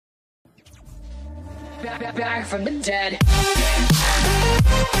Back from the dead.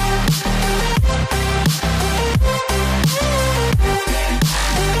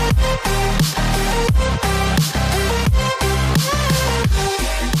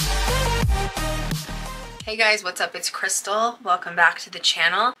 Hey guys, what's up? It's Krystal. Welcome back to the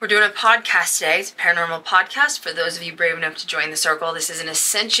channel. We're doing a podcast today. It's a paranormal podcast for those of you brave enough to join the circle. This is an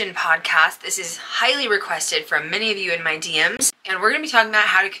ascension podcast. This is highly requested from many of you in my DMs, and we're going to be talking about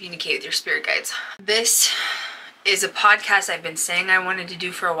how to communicate with your spirit guides. This is a podcast I've been saying I wanted to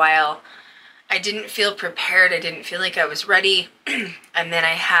do for a while. I didn't feel prepared. I didn't feel like I was ready. And then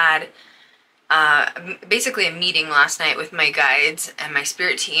I had basically a meeting last night with my guides and my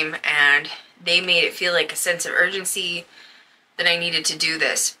spirit team, and they made it feel like a sense of urgency that I needed to do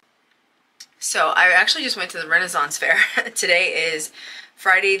this. So I actually just went to the Renaissance Fair. Today is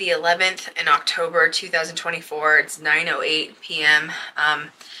Friday the 11th in October 2024. It's 9:08 p.m.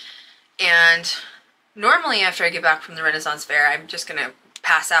 And normally after I get back from the Renaissance Fair, I'm just going to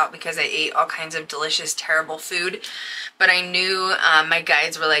pass out because I ate all kinds of delicious, terrible food. But I knew my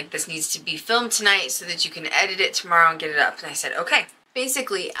guides were like, this needs to be filmed tonight so that you can edit it tomorrow and get it up. And I said, okay.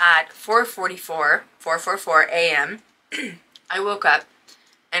 Basically at 4:44 a.m., I woke up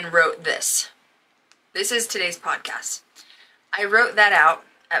and wrote this. This is today's podcast. I wrote that out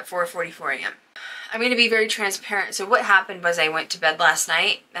at 4:44 a.m. I'm going to be very transparent. So what happened was I went to bed last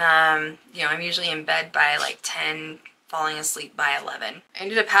night. I'm usually in bed by like 10, falling asleep by 11. I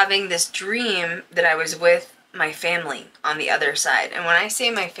ended up having this dream that I was with my family on the other side. And when I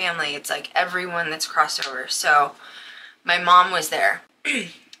say my family, it's like everyone that's crossed over. So my mom was there,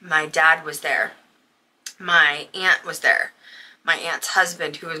 my dad was there, my aunt was there, my aunt's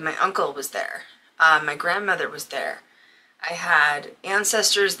husband, who was my uncle, was there, my grandmother was there. I had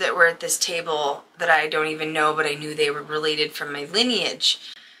ancestors that were at this table that I don't even know, but I knew they were related from my lineage,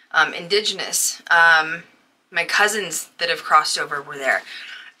 indigenous. My cousins that have crossed over were there.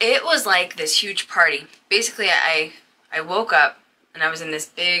 It was like this huge party. Basically, I woke up and I was in this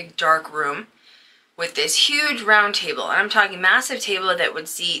big dark room with this huge round table, and I'm talking massive table that would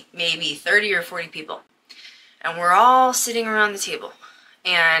seat maybe 30 or 40 people. And we're all sitting around the table.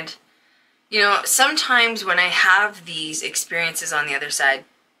 And, sometimes when I have these experiences on the other side,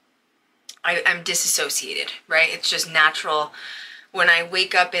 I'm disassociated, right? It's just natural. When I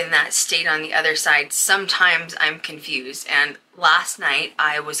wake up in that state on the other side, sometimes I'm confused. And last night,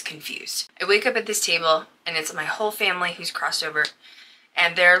 I was confused. I wake up at this table, and it's my whole family who's crossed over.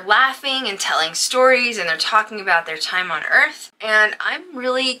 And they're laughing and telling stories, and they're talking about their time on Earth. And I'm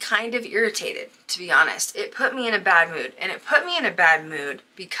really kind of irritated, to be honest. It put me in a bad mood. And it put me in a bad mood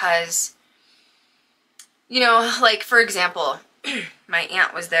because, like, for example, my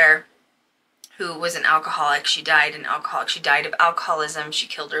aunt was there, who was an alcoholic. She died an alcoholic. She died of alcoholism. She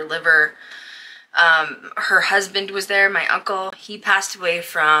killed her liver. Her husband was there, my uncle. He passed away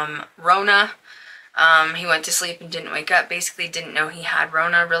from Rona. He went to sleep and didn't wake up, basically didn't know he had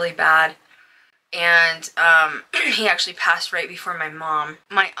Rona really bad. And he actually passed right before my mom.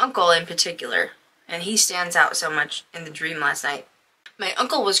 My uncle in particular, and he stands out so much in the dream last night. My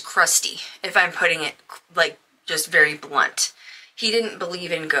uncle was crusty, if I'm putting it like just very blunt. He didn't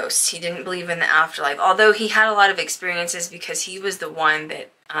believe in ghosts. He didn't believe in the afterlife, although he had a lot of experiences because he was the one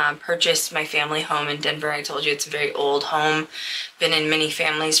that purchased my family home in Denver. I told you it's a very old home, been in many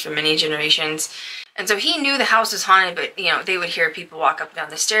families for many generations. And so he knew the house was haunted, but, they would hear people walk up and down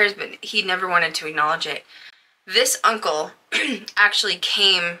the stairs, but he never wanted to acknowledge it. This uncle actually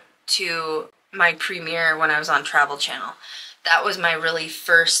came to my premiere when I was on Travel Channel. That was my really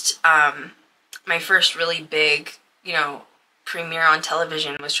first, my first really big, premiere on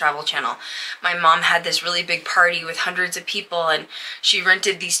television was Travel Channel. My mom had this really big party with hundreds of people, and she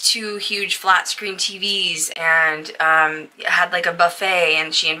rented these 2 huge flat screen TVs and had like a buffet,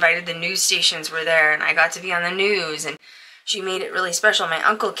 and she invited the news stations were there, and I got to be on the news, and she made it really special. My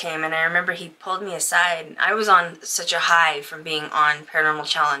uncle came, and I remember he pulled me aside, and I was on such a high from being on Paranormal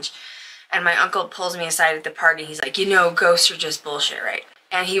Challenge, and my uncle pulls me aside at the party. He's like, ghosts are just bullshit, right?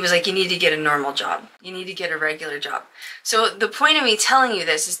 And he was like, you need to get a normal job. You need to get a regular job. So the point of me telling you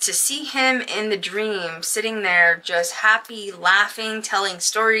this is to see him in the dream, sitting there just happy, laughing, telling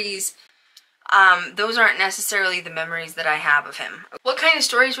stories. Those aren't necessarily the memories that I have of him. What kind of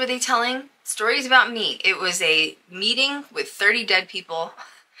stories were they telling? Stories about me. It was a meeting with 30 dead people,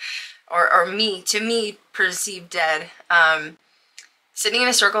 or me, to me, perceived dead. Sitting in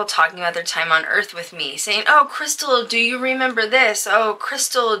a circle talking about their time on Earth with me, saying, oh, Krystal, do you remember this? Oh,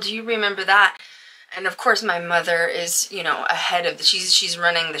 Krystal, do you remember that? And of course my mother is, ahead of she's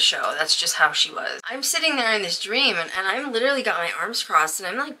running the show. That's just how she was. I'm sitting there in this dream, and I'm literally got my arms crossed, and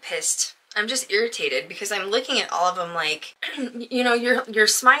I'm like pissed. I'm just irritated because I'm looking at all of them like, you know, you're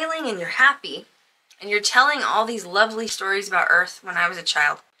smiling and you're happy and you're telling all these lovely stories about Earth when I was a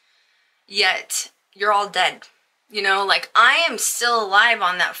child, yet you're all dead. You know, like I am still alive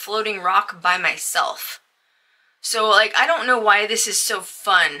on that floating rock by myself. So like, I don't know why this is so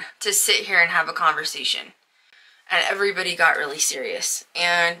fun to sit here and have a conversation. And everybody got really serious.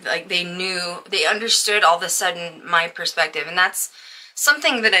 And like they understood all of a sudden my perspective. And that's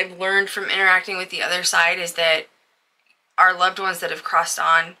something that I've learned from interacting with the other side, is that our loved ones that have crossed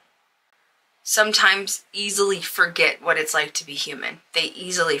on sometimes easily forget what it's like to be human. They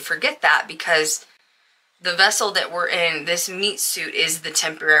easily forget that because the vessel that we're in, this meat suit, is the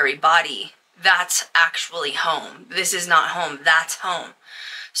temporary body. That's actually home. This is not home. That's home.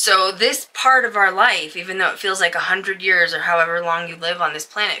 So this part of our life, even though it feels like 100 years or however long you live on this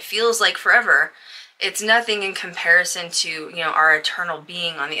planet, feels like forever. It's nothing in comparison to, you know, our eternal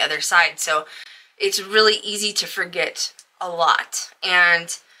being on the other side. So it's really easy to forget a lot.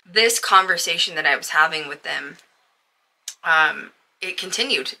 And this conversation that I was having with them, it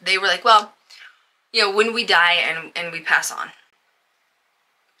continued. They were like, well, you know, when we die and we pass on,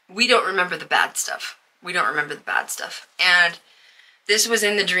 we don't remember the bad stuff. We don't remember the bad stuff. And this was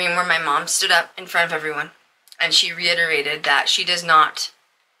in the dream where my mom stood up in front of everyone and she reiterated that she does not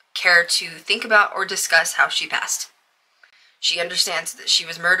care to think about or discuss how she passed. She understands that she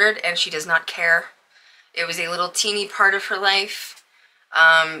was murdered and she does not care. It was a little teeny part of her life.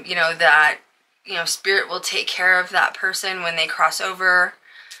 You know, that, you know, spirit will take care of that person when they cross over.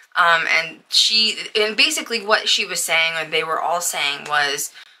 And basically what she was saying, or they were all saying,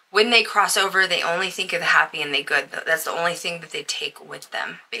 was when they cross over, they only think of the happy and the good. That's the only thing that they take with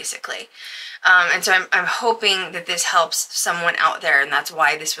them, basically. And so I'm hoping that this helps someone out there, and that's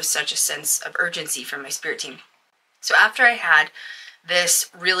why this was such a sense of urgency from my spirit team. So after I had this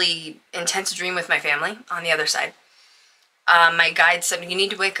really intense dream with my family on the other side, my guide said, you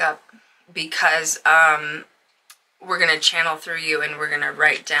need to wake up because we're going to channel through you and we're going to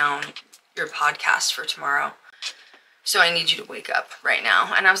write down your podcast for tomorrow. So I need you to wake up right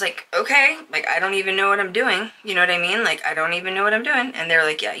now. And I was like, okay, like, I don't even know what I'm doing. You know what I mean? Like, I don't even know what I'm doing. And they're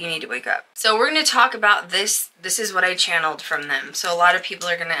like, yeah, you need to wake up. So we're going to talk about this. This is what I channeled from them. So a lot of people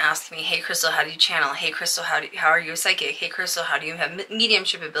are going to ask me, hey, Krystal, how do you channel? Hey, Krystal, how are you a psychic? Hey, Krystal, how do you have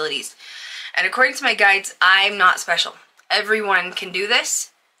mediumship abilities? And according to my guides, I'm not special. Everyone can do this.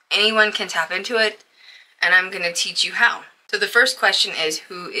 Anyone can tap into it. And I'm going to teach you how. So the first question is,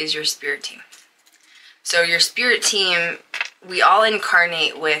 who is your spirit team? So your spirit team, we all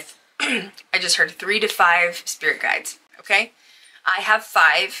incarnate with, I just heard 3 to 5 spirit guides, okay? I have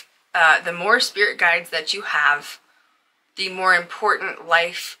 5. The more spirit guides that you have, the more important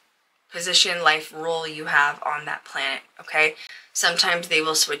life position, life role you have on that planet, okay? Sometimes they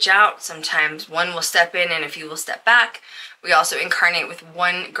will switch out. Sometimes one will step in and a few will step back. We also incarnate with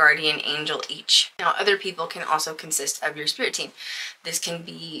 1 guardian angel each. Now, other people can also consist of your spirit team. This can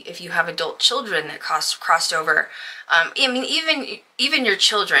be if you have adult children that crossed over. I mean, even your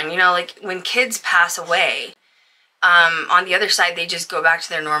children, you know, like when kids pass away, on the other side, they just go back to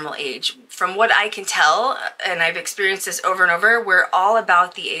their normal age. From what I can tell, and I've experienced this over and over, we're all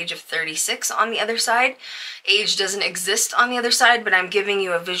about the age of 36 on the other side. Age doesn't exist on the other side, but I'm giving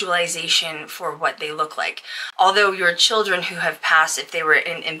you a visualization for what they look like. Although your children who have passed, if they were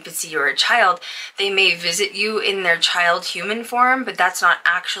in infancy or a child, they may visit you in their child human form, but that's not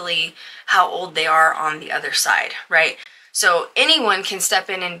actually how old they are on the other side, right? So anyone can step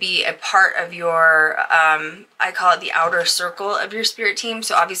in and be a part of your, I call it the outer circle of your spirit team.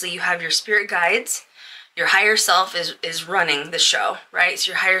 So obviously you have your spirit guides. Your higher self is running the show, right?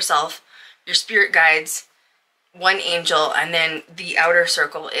 So your higher self, your spirit guides, 1 angel, and then the outer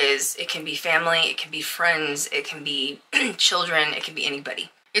circle is, it can be family, it can be friends, it can be children, it can be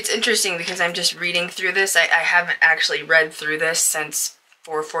anybody. It's interesting because I'm just reading through this. I haven't actually read through this since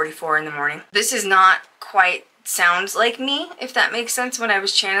 4:44 in the morning. This is not quite sounds like me, if that makes sense. When I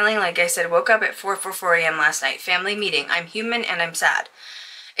was channeling, like I said, woke up at 4:44 a.m. last night. Family meeting. I'm human and I'm sad.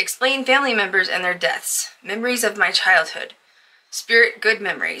 Explain family members and their deaths. Memories of my childhood. Spirit good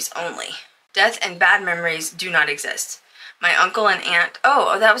memories only. Death and bad memories do not exist. My uncle and aunt.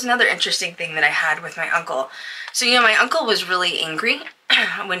 Oh, that was another interesting thing that I had with my uncle. So, you know, my uncle was really angry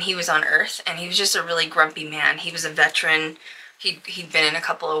when he was on Earth, and he was just a really grumpy man. He was a veteran. He'd been in a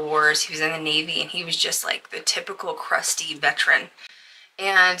couple of wars. He was in the Navy, and he was just like the typical crusty veteran.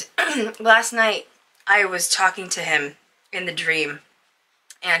 And last night, I was talking to him in the dream,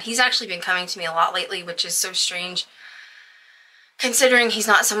 and he's actually been coming to me a lot lately, which is so strange considering he's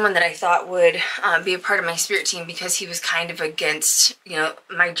not someone that I thought would be a part of my spirit team, because he was kind of against, you know,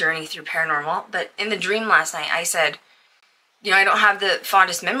 my journey through paranormal. But in the dream last night, I said, you know, I don't have the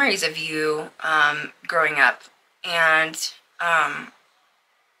fondest memories of you growing up, and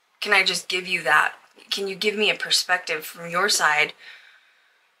can I just give you that? Can you give me a perspective from your side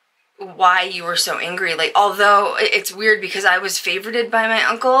why you were so angry? Like, although it's weird because I was favorited by my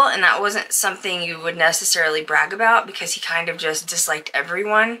uncle, and that wasn't something you would necessarily brag about, because he kind of just disliked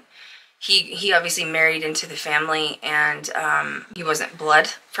everyone. He obviously married into the family, and he wasn't blood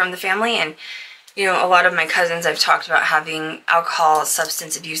from the family. And you know, a lot of my cousins, I've talked about having alcohol,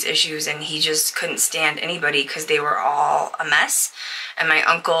 substance abuse issues, and he just couldn't stand anybody because they were all a mess. And my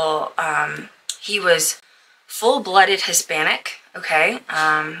uncle, he was full-blooded Hispanic, okay?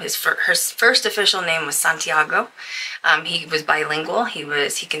 His first official name was Santiago. He was bilingual. He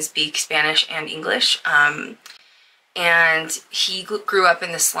can speak Spanish and English. And he grew up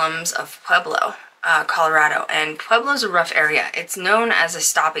in the slums of Pueblo, Colorado. And Pueblo's a rough area. It's known as a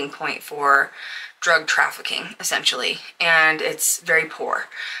stopping point for drug trafficking, essentially, and it's very poor,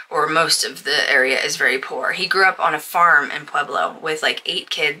 or most of the area is very poor. He grew up on a farm in Pueblo with like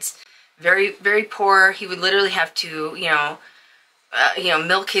 8 kids, very, very poor. He would literally have to, you know,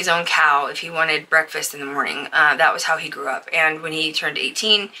 milk his own cow if he wanted breakfast in the morning. That was how he grew up. And when he turned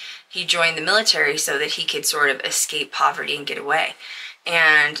 18, he joined the military so that he could sort of escape poverty and get away.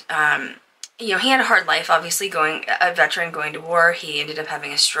 And you know, he had a hard life, obviously, a veteran going to war. He ended up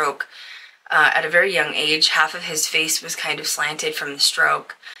having a stroke at a very young age. Half of his face was kind of slanted from the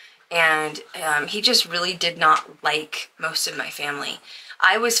stroke. And he just really did not like most of my family.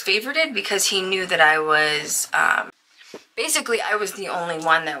 I was favorited because he knew that I was, basically I was the only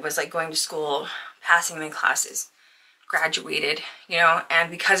one that was like going to school, passing my classes, graduated, you know,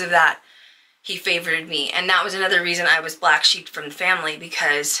 and because of that, he favored me. And that was another reason I was black sheep from the family,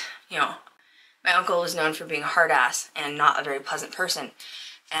 because, you know, my uncle was known for being a hard ass and not a very pleasant person.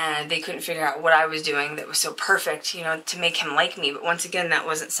 And they couldn't figure out what I was doing that was so perfect, you know, to make him like me. But once again, that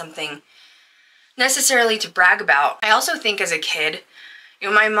wasn't something necessarily to brag about. I also think as a kid, you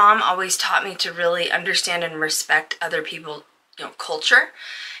know, my mom always taught me to really understand and respect other people's, you know, culture.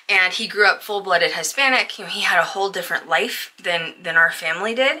 And he grew up full-blooded Hispanic. You know, he had a whole different life than our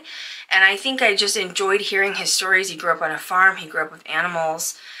family did. And I think I just enjoyed hearing his stories. He grew up on a farm. He grew up with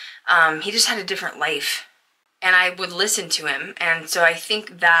animals. He just had a different life. And I would listen to him. And so I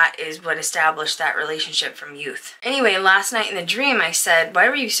think that is what established that relationship from youth. Anyway, last night in the dream, I said, why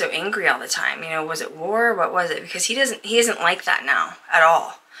were you so angry all the time? You know, was it war? What was it? Because he isn't like that now at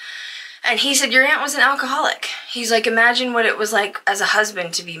all. And he said, your aunt was an alcoholic. He's like, imagine what it was like as a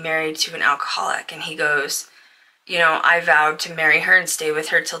husband to be married to an alcoholic. And he goes, you know, I vowed to marry her and stay with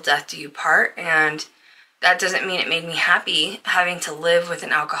her till death do you part. And that doesn't mean it made me happy having to live with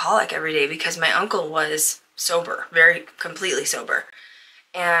an alcoholic every day, because my uncle was sober, completely sober.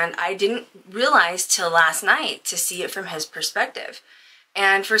 And I didn't realize till last night to see it from his perspective.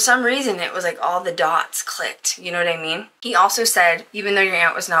 And for some reason, it was like all the dots clicked, you know what I mean? He also said, even though your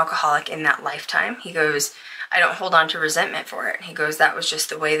aunt was an alcoholic in that lifetime, he goes, I don't hold on to resentment for it. He goes, that was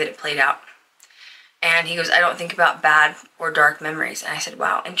just the way that it played out. And he goes, I don't think about bad or dark memories. And I said,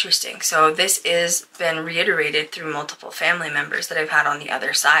 wow, interesting. So this has been reiterated through multiple family members that I've had on the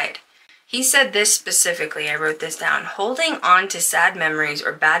other side. He said this specifically, I wrote this down, holding on to sad memories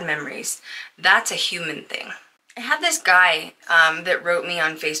or bad memories, that's a human thing. I had this guy that wrote me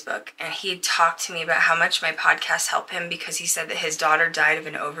on Facebook, and he had talked to me about how much my podcasts help him, because he said that his daughter died of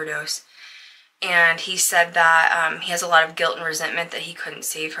an overdose. And he said that he has a lot of guilt and resentment that he couldn't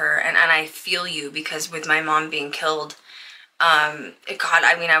save her. And I feel you, because with my mom being killed,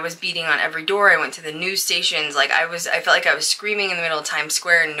 I was beating on every door. I went to the news stations. Like I felt like I was screaming in the middle of Times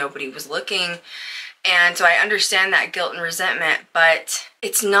Square and nobody was looking. And so I understand that guilt and resentment, but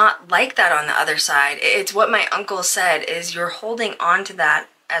it's not like that on the other side. It's what my uncle said, is you're holding on to that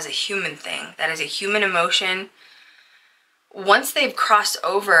as a human thing. That is a human emotion. Once they've crossed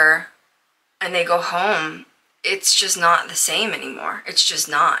over and they go home, it's just not the same anymore. It's just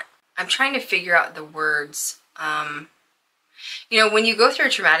not. I'm trying to figure out the words. You know, when you go through a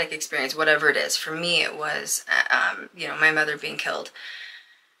traumatic experience, whatever it is, for me it was, you know, my mother being killed,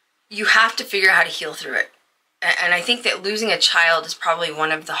 you have to figure out how to heal through it. And I think that losing a child is probably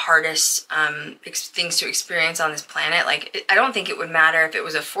one of the hardest things to experience on this planet. Like, I don't think it would matter if it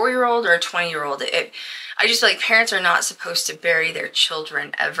was a 4-year-old or a 20-year-old. I just feel like parents are not supposed to bury their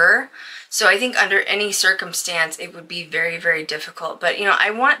children ever. So I think under any circumstance, it would be very, very difficult. But, you know, I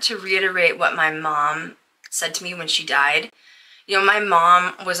want to reiterate what my mom said to me when she died. You know, my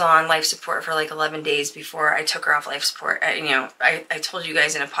mom was on life support for like 11 days before I took her off life support. You know, I told you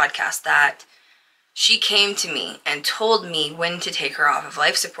guys in a podcast that she came to me and told me when to take her off of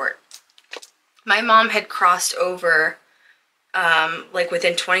life support. My mom had crossed over like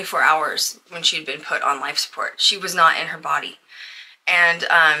within 24 hours when she'd been put on life support. She was not in her body. And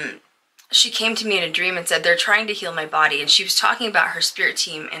she came to me in a dream and said, they're trying to heal my body. And she was talking about her spirit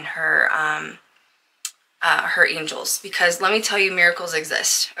team and her angels. Because let me tell you, miracles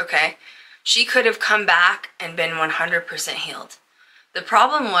exist, okay? She could have come back and been 100% healed. The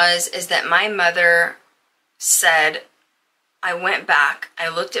problem is that my mother said, I went back, I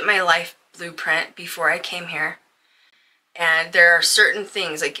looked at my life blueprint before I came here, and there are certain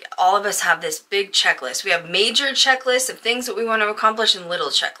things, like all of us have this big checklist. We have major checklists of things that we want to accomplish and little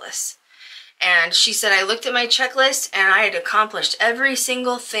checklists. And she said, I looked at my checklist and I had accomplished every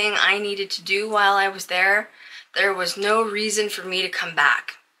single thing I needed to do while I was there. There was no reason for me to come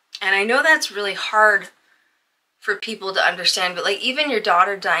back. And I know that's really hard for people to understand, but like even your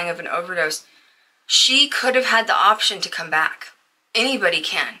daughter dying of an overdose, she could have had the option to come back. Anybody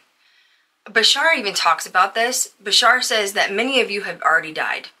can. Bashar even talks about this. Bashar says that many of you have already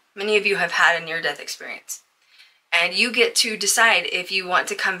died. Many of you have had a near-death experience. And you get to decide if you want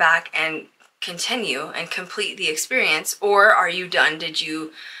to come back and continue and complete the experience, or are you done? Did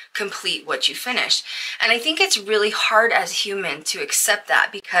you complete what you finished? And I think it's really hard as a human to accept that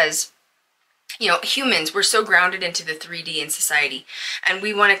because, you know, humans, we're so grounded into the 3D in society, and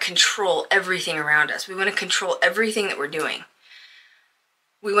we want to control everything around us. We want to control everything that we're doing.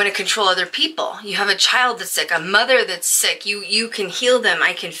 We want to control other people. You have a child that's sick, a mother that's sick. You can heal them.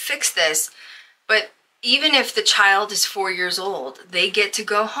 I can fix this. But even if the child is 4 years old, they get to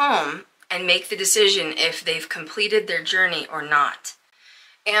go home and make the decision if they've completed their journey or not.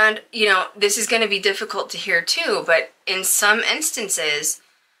 And, you know, this is going to be difficult to hear too, but in some instances,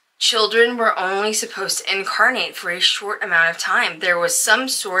 children were only supposed to incarnate for a short amount of time. There was some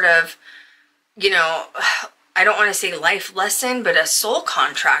sort of, you know, I don't want to say life lesson, but a soul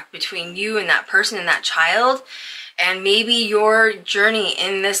contract between you and that person and that child. And maybe your journey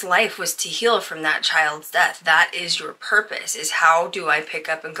in this life was to heal from that child's death. That is your purpose, is how do I pick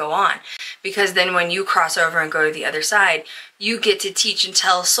up and go on? Because then when you cross over and go to the other side, you get to teach and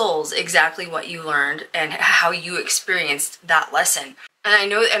tell souls exactly what you learned and how you experienced that lesson. And I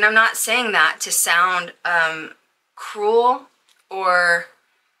know, and I'm not saying that to sound cruel or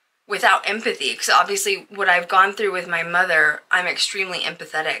without empathy, because obviously what I've gone through with my mother, I'm extremely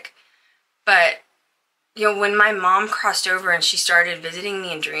empathetic. But you know, when my mom crossed over and she started visiting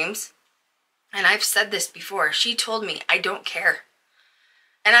me in dreams, and I've said this before, she told me, I don't care.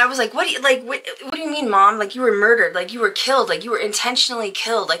 And I was like, what do you mean, Mom? Like, you were murdered, like you were killed, like you were intentionally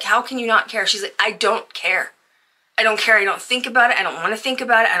killed. Like, how can you not care? She's like, I don't care. I don't care. I don't think about it. I don't want to think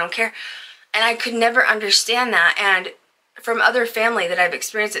about it. I don't care. And I could never understand that. And from other family that I've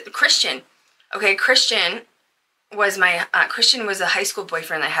experienced it, Christian, okay, Christian was a high school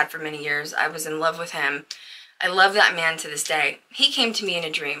boyfriend I had for many years. I was in love with him. I love that man to this day. He came to me in a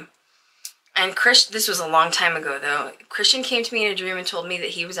dream. And this was a long time ago though. Christian came to me in a dream and told me that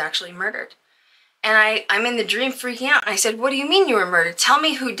he was actually murdered. And I'm in the dream freaking out. And I said, what do you mean you were murdered? Tell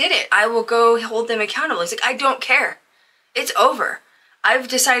me who did it. I will go hold them accountable. He's like, I don't care. It's over. I've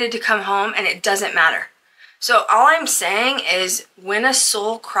decided to come home and it doesn't matter. So all I'm saying is when a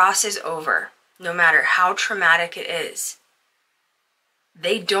soul crosses over, no matter how traumatic it is,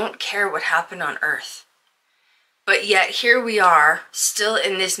 they don't care what happened on Earth. But yet here we are, still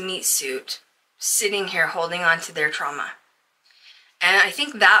in this meat suit, sitting here holding on to their trauma. And I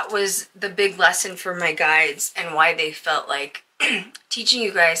think that was the big lesson for my guides and why they felt like teaching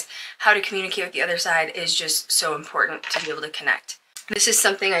you guys how to communicate with the other side is just so important to be able to connect. This is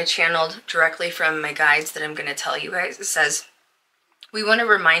something I channeled directly from my guides that I'm going to tell you guys. It says, we want to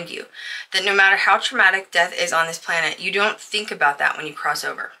remind you that no matter how traumatic death is on this planet, you don't think about that when you cross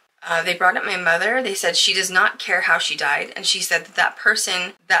over. They brought up my mother. They said she does not care how she died. And she said that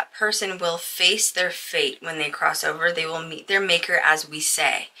person will face their fate when they cross over. They will meet their maker, as we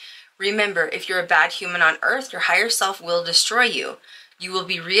say. Remember, if you're a bad human on Earth, your higher self will destroy you. You will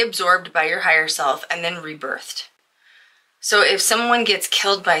be reabsorbed by your higher self and then rebirthed. So if someone gets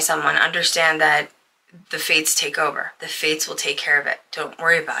killed by someone, understand that the fates take over. The fates will take care of it. Don't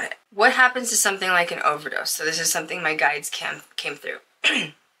worry about it. What happens to something like an overdose? So this is something my guides came through.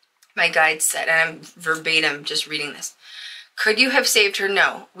 My guides said, and I'm verbatim just reading this. Could you have saved her?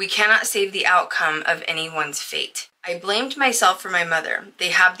 No. We cannot save the outcome of anyone's fate. I blamed myself for my mother. They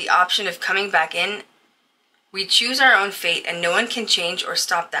have the option of coming back in. We choose our own fate and no one can change or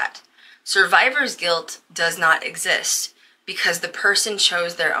stop that. Survivor's guilt does not exist. because the person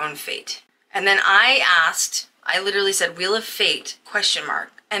chose their own fate. And then I literally said, Wheel of Fate, ?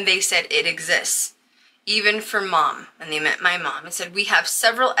 And they said, it exists. Even for mom, and they meant my mom. It said, we have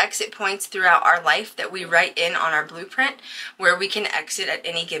several exit points throughout our life that we write in on our blueprint where we can exit at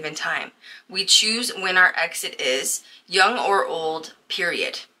any given time. We choose when our exit is, young or old,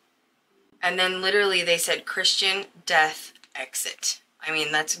 period. And then literally they said, Christian, death, exit. I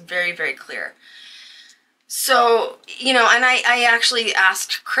mean, that's very, very clear. So, you know, and I actually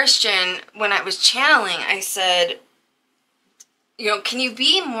asked Christian when I was channeling, I said, you know, can you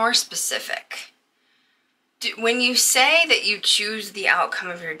be more specific? When you say that you choose the outcome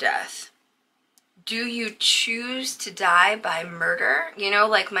of your death, do you choose to die by murder? You know,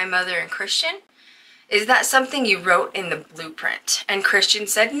 like my mother and Christian? Is that something you wrote in the blueprint? And Christian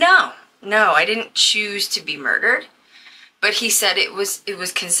said, no, I didn't choose to be murdered. But he said it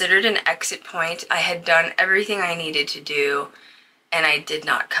was considered an exit point. I had done everything I needed to do, and I did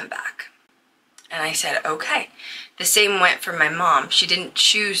not come back. And I said, okay. The same went for my mom. She didn't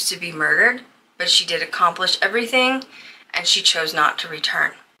choose to be murdered, but she did accomplish everything, and she chose not to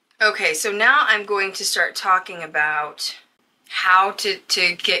return. Okay, so now I'm going to start talking about how to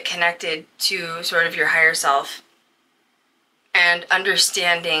get connected to sort of your higher self and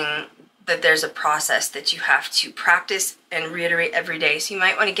understanding that there's a process that you have to practice and reiterate every day. So you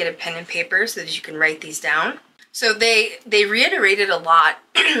might want to get a pen and paper so that you can write these down. So they reiterated a lot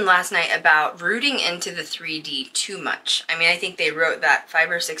last night about rooting into the 3D too much. I mean, I think they wrote that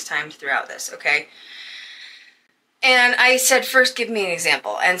 5 or 6 times throughout this, okay? And I said, first, give me an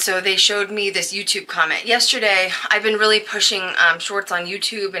example. And so they showed me this YouTube comment. Yesterday, I've been really pushing shorts on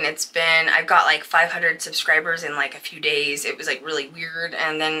YouTube, and I've got like 500 subscribers in like a few days. It was like really weird.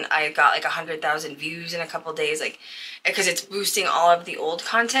 And then I got like 100,000 views in a couple days, like, because it's boosting all of the old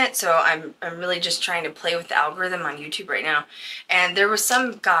content. So I'm really just trying to play with the algorithm on YouTube right now. And there was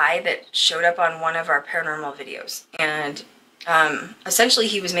some guy that showed up on one of our paranormal videos, and essentially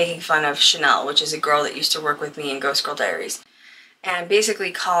he was making fun of Chanel, which is a girl that used to work with me in Ghost Girl Diaries, and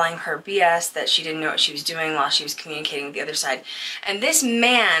basically calling her BS, that she didn't know what she was doing while she was communicating with the other side. And this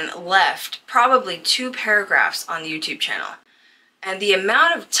man left probably 2 paragraphs on the YouTube channel. And the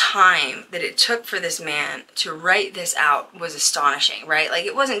amount of time that it took for this man to write this out was astonishing, right? Like,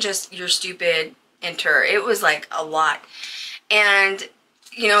 it wasn't just, you're stupid, enter. It was like a lot. And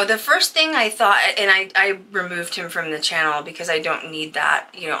you know, the first thing I thought, and I removed him from the channel because I don't need that.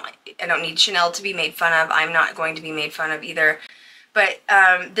 You know, I don't need Chanel to be made fun of. I'm not going to be made fun of either. But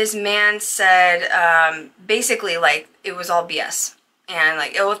this man said, basically, like, it was all BS. And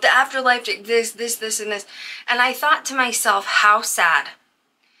like, oh, if the afterlife, this, and this. And I thought to myself, how sad.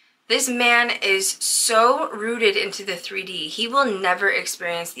 This man is so rooted into the 3D. He will never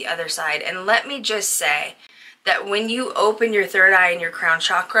experience the other side. And let me just say that when you open your third eye and your crown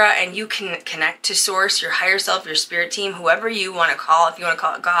chakra and you can connect to source, your higher self, your spirit team, whoever you want to call, if you want to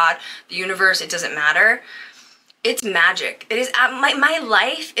call it God, the universe, it doesn't matter. It's magic. It is, my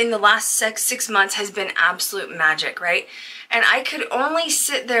life in the last six months has been absolute magic, right? And I could only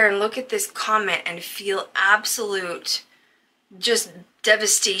sit there and look at this comment and feel absolute just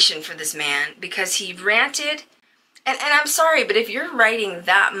devastation for this man, because he ranted. And I'm sorry, but if you're writing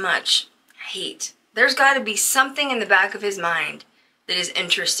that much hate, there's got to be something in the back of his mind that is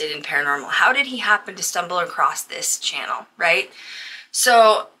interested in paranormal. How did he happen to stumble across this channel, right?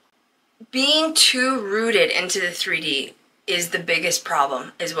 So being too rooted into the 3D is the biggest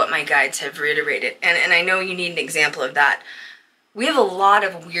problem, is what my guides have reiterated. And I know you need an example of that. We have a lot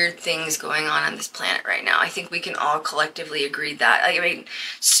of weird things going on this planet right now. I think we can all collectively agree that. I mean,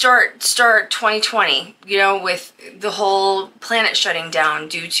 start 2020, you know, with the whole planet shutting down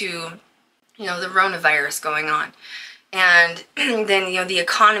due to, you know, the coronavirus going on. And then, you know, the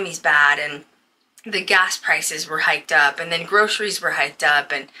economy's bad, and the gas prices were hiked up, and then groceries were hiked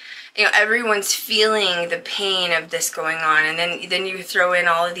up, and, you know, everyone's feeling the pain of this going on. And then you throw in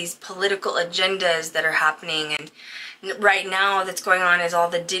all of these political agendas that are happening, and right now that's going on is all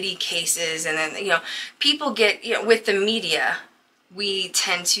the Diddy cases. And then, you know, people get, you know, with the media, we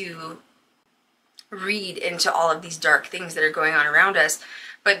tend to read into all of these dark things that are going on around us.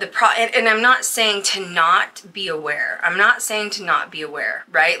 But and I'm not saying to not be aware. I'm not saying to not be aware,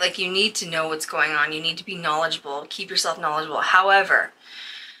 right? Like, you need to know what's going on. You need to be knowledgeable. Keep yourself knowledgeable. However,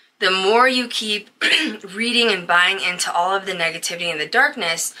 the more you keep reading and buying into all of the negativity and the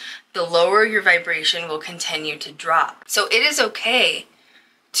darkness, the lower your vibration will continue to drop. So it is okay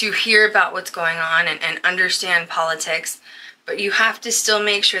to hear about what's going on and understand politics, but you have to still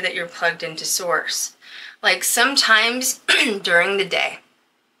make sure that you're plugged into source. Like, sometimes during the day,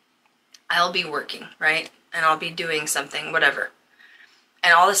 I'll be working, right? and I'll be doing something, whatever.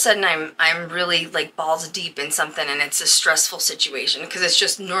 And all of a sudden I'm really like balls deep in something, and it's a stressful situation because it's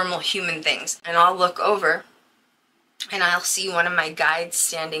just normal human things. And I'll look over and I'll see one of my guides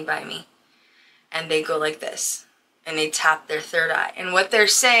standing by me, and they go like this and they tap their third eye. And what they're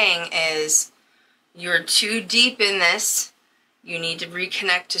saying is, you're too deep in this. You need to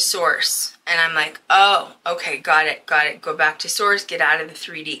reconnect to source. And I'm like, oh, okay, got it. Go back to source, get out of the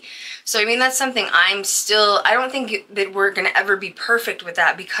 3D. So, I mean, that's something I don't think that we're going to ever be perfect with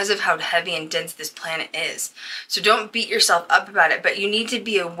that because of how heavy and dense this planet is. So don't beat yourself up about it, but you need to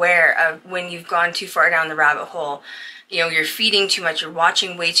be aware of when you've gone too far down the rabbit hole. You know, you're feeding too much, you're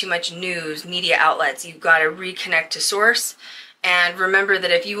watching way too much news, media outlets. You've got to reconnect to source. And remember that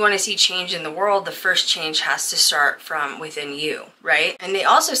if you want to see change in the world, the first change has to start from within you, right? And they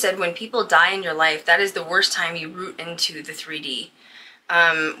also said when people die in your life, that is the worst time you root into the 3D.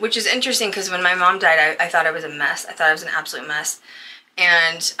 Which is interesting because when my mom died, I thought I was a mess. I thought I was an absolute mess.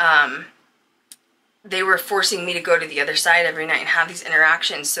 And they were forcing me to go to the other side every night and have these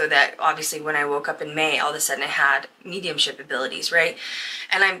interactions so that obviously when I woke up in May, all of a sudden I had mediumship abilities, right?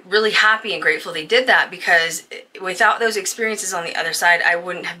 And I'm really happy and grateful they did that, because without those experiences on the other side, I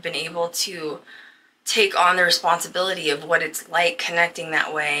wouldn't have been able to take on the responsibility of what it's like connecting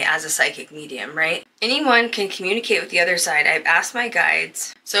that way as a psychic medium, right? Anyone can communicate with the other side. I've asked my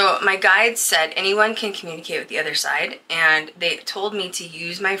guides. So my guides said anyone can communicate with the other side, and they told me to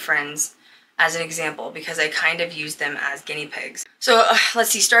use my friends as an example because I kind of used them as guinea pigs. So let's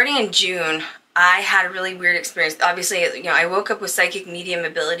see, starting in June, I had a really weird experience. Obviously, you know, I woke up with psychic medium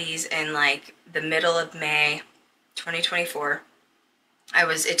abilities in like the middle of May 2024.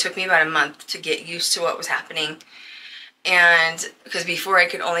 It took me about a month to get used to what was happening. And because before I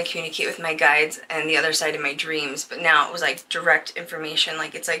could only communicate with my guides and the other side of my dreams, but now it was like direct information.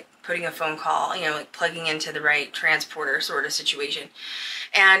 Like it's like putting a phone call, you know, like plugging into the right transporter sort of situation.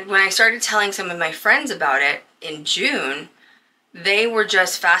 And when I started telling some of my friends about it in June, they were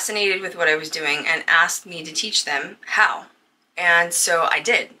just fascinated with what I was doing and asked me to teach them how. And so I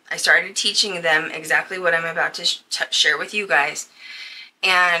did. I started teaching them exactly what I'm about to share with you guys.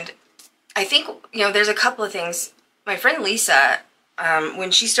 And I think, you know, there's a couple of things. My friend Lisa,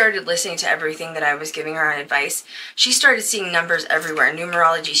 when she started listening to everything that I was giving her on advice, she started seeing numbers everywhere.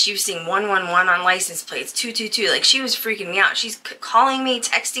 Numerology. She was seeing 111 on license plates, 222. Like, she was freaking me out. She's calling me,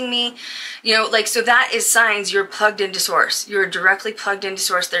 texting me, you know, like, so that is signs you're plugged into source. You're directly plugged into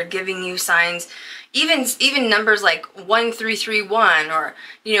source. They're giving you signs. Even numbers like 1331 or,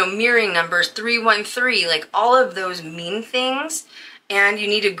 you know, mirroring numbers 313, like all of those mean things. And you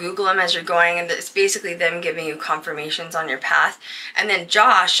need to Google them as you're going, and it's basically them giving you confirmations on your path. And then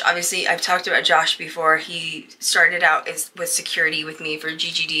Josh, obviously I've talked about Josh before. He started out with security with me for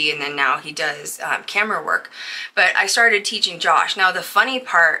GGD, and then now he does camera work. But I started teaching Josh. Now the funny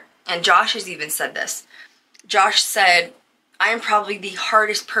part, and Josh has even said this, Josh said, I am probably the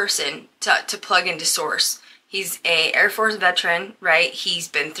hardest person to plug into source. He's a Air Force veteran, right? He's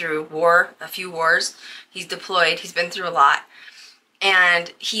been through war, a few wars. He's deployed. He's been through a lot.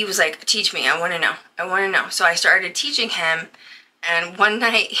 And he was like, teach me, I want to know. I want to know. So I started teaching him. And one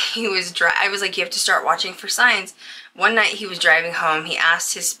night I was like, you have to start watching for signs. One night he was driving home. He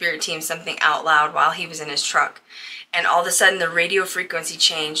asked his spirit team something out loud while he was in his truck. And all of a sudden the radio frequency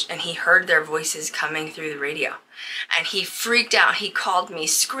changed and he heard their voices coming through the radio. And he freaked out. He called me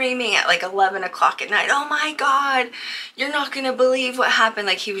screaming at like 11 o'clock at night. Oh my God, you're not going to believe what happened.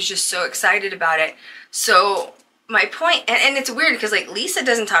 Like, he was just so excited about it. So my point, and it's weird because like Lisa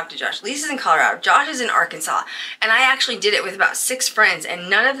doesn't talk to Josh. Lisa's in Colorado. Josh is in Arkansas. And I actually did it with about 6 friends and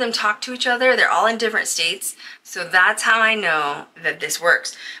none of them talk to each other. They're all in different states. So that's how I know that this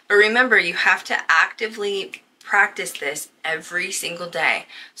works. But remember, you have to actively practice this every single day.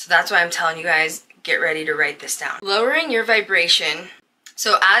 So that's why I'm telling you guys, get ready to write this down. Lowering your vibration.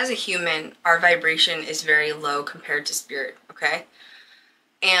 So as a human, our vibration is very low compared to spirit, okay?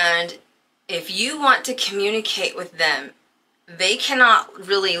 And if you want to communicate with them, they cannot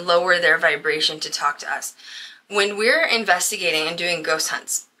really lower their vibration to talk to us. When we're investigating and doing ghost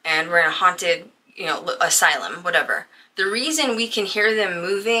hunts, and we're in a haunted, you know, asylum, whatever, the reason we can hear them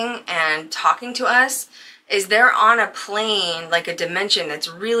moving and talking to us is they're on a plane, like a dimension that's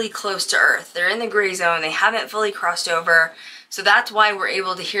really close to Earth. They're in the gray zone. They haven't fully crossed over. So that's why we're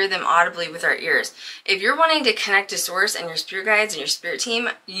able to hear them audibly with our ears. If you're wanting to connect to source and your spirit guides and your spirit team,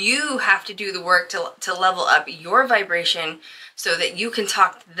 you have to do the work to level up your vibration so that you can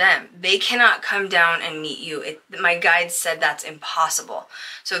talk to them. They cannot come down and meet you. My guides said that's impossible.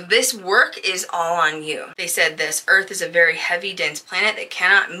 So this work is all on you. They said this: Earth is a very heavy, dense planet that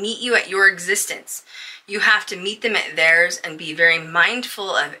cannot meet you at your existence. You have to meet them at theirs and be very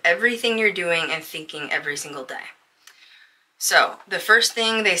mindful of everything you're doing and thinking every single day. So the first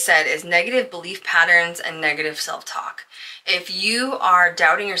thing they said is negative belief patterns and negative self-talk. If you are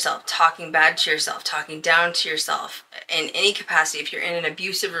doubting yourself, talking bad to yourself, talking down to yourself in any capacity, if you're in an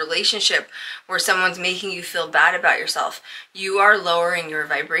abusive relationship where someone's making you feel bad about yourself, you are lowering your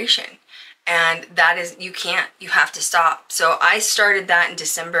vibration. And that is, you have to stop. So I started that in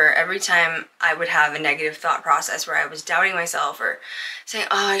December. Every time I would have a negative thought process where I was doubting myself or saying,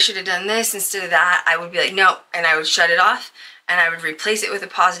 oh, I should have done this instead of that, I would be like, no, and I would shut it off and I would replace it with a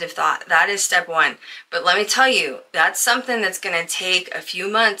positive thought. That is step one. But let me tell you, that's something that's going to take a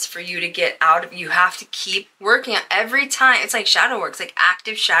few months for you to get out of. You have to keep working on every time. It's like shadow work. It's like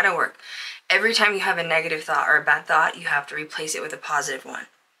active shadow work. Every time you have a negative thought or a bad thought, you have to replace it with a positive one.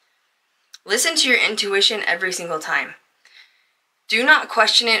 Listen to your intuition every single time. Do not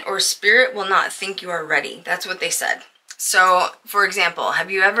question it, or spirit will not think you are ready. That's what they said. So, for example, have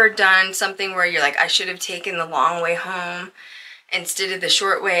you ever done something where you're like, I should have taken the long way home instead of the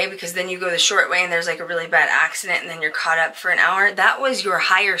short way, because then you go the short way and there's like a really bad accident and then you're caught up for an hour? That was your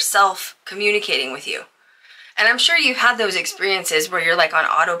higher self communicating with you. And I'm sure you've had those experiences where you're like on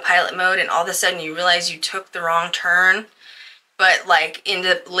autopilot mode and all of a sudden you realize you took the wrong turn. But like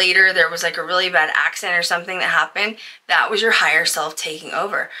later there was like a really bad accident or something that happened. That was your higher self taking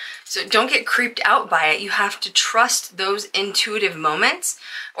over. So don't get creeped out by it. You have to trust those intuitive moments.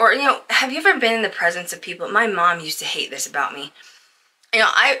 Or, you know, have you ever been in the presence of people? My mom used to hate this about me. You know,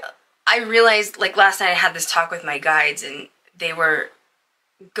 I realized, like last night I had this talk with my guides and they were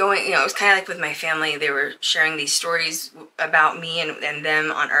going, you know, it was kind of like with my family. They were sharing these stories about me and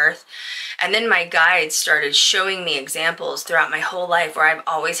them on Earth. And then my guides started showing me examples throughout my whole life where I've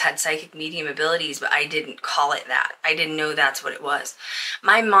always had psychic medium abilities, but I didn't call it that. I didn't know that's what it was.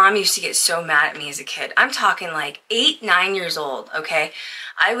 My mom used to get so mad at me as a kid. I'm talking like 8, 9 years old, okay?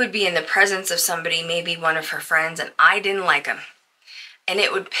 I would be in the presence of somebody, maybe one of her friends, and I didn't like them. And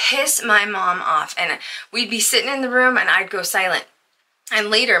it would piss my mom off. And we'd be sitting in the room and I'd go silent. And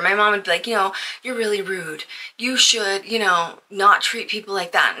later, my mom would be like, you know, you're really rude. You should, you know, not treat people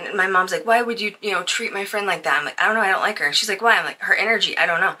like that. And my mom's like, why would you, you know, treat my friend like that? I'm like, I don't know, I don't like her. And she's like, why? I'm like, her energy, I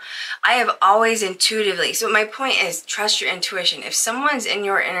don't know. I have always intuitively. So my point is, trust your intuition. If someone's in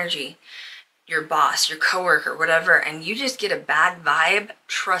your energy, your boss, your coworker, whatever, and you just get a bad vibe,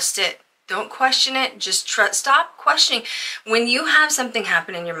 trust it. Don't question it. Just trust. Stop questioning. When you have something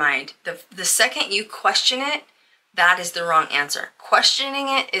happen in your mind, the second you question it, that is the wrong answer. Questioning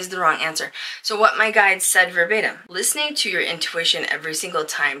it is the wrong answer. So what my guide said verbatim: listening to your intuition every single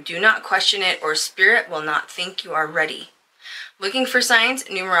time. Do not question it, or spirit will not think you are ready. Looking for signs,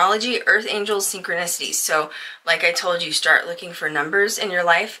 numerology, earth angels, synchronicities. So like I told you, start looking for numbers in your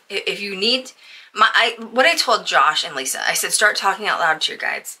life. If you need, what I told Josh and Lisa, I said, start talking out loud to your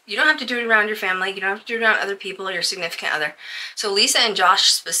guides. You don't have to do it around your family. You don't have to do it around other people or your significant other. So Lisa and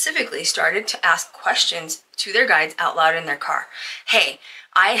Josh specifically started to ask questions to their guides out loud in their car. Hey,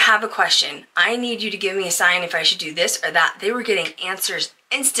 I have a question. I need you to give me a sign if I should do this or that. They were getting answers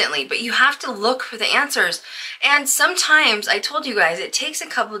instantly, but you have to look for the answers. And sometimes, I told you guys, it takes a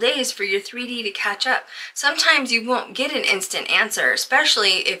couple days for your 3D to catch up. Sometimes you won't get an instant answer,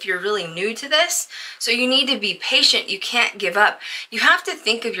 especially if you're really new to this. So you need to be patient. You can't give up. You have to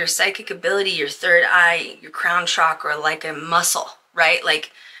think of your psychic ability, your third eye, your crown chakra like a muscle, right?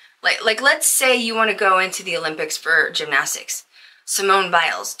 Like let's say you want to go into the Olympics for gymnastics. Simone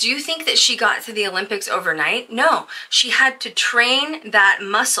Biles, do you think that she got to the Olympics overnight? No, she had to train that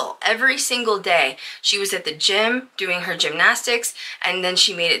muscle every single day. She was at the gym doing her gymnastics, and then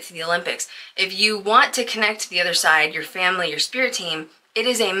she made it to the Olympics. If you want to connect to the other side, your family, your spirit team, it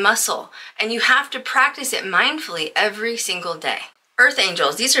is a muscle, and you have to practice it mindfully every single day. Earth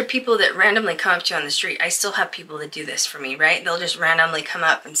angels, these are people that randomly come up to you on the street. I still have people that do this for me, right? They'll just randomly come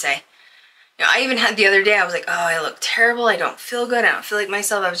up and say, you know, I even had the other day, I was like, oh, I look terrible. I don't feel good. I don't feel like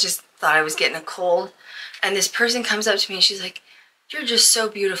myself. I was just thought I was getting a cold. And this person comes up to me and she's like, you're just so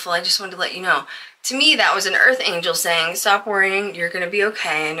beautiful. I just wanted to let you know. To me, that was an earth angel saying, stop worrying. You're going to be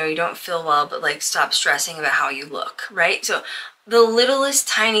okay. I know you don't feel well, but like, stop stressing about how you look, right? So the littlest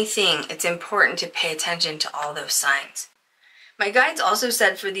tiny thing, it's important to pay attention to all those signs. My guides also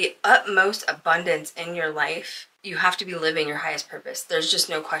said for the utmost abundance in your life, You have to be living your highest purpose. There's just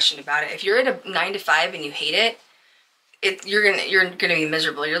no question about it. If you're at a 9 to 5 and you hate it, you're gonna be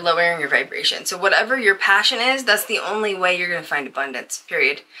miserable. You're lowering your vibration. So whatever your passion is, that's the only way you're gonna find abundance,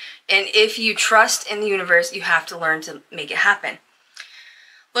 period. And if you trust in the universe, you have to learn to make it happen.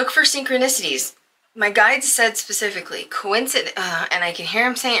 Look for synchronicities. My guide said specifically, and I can hear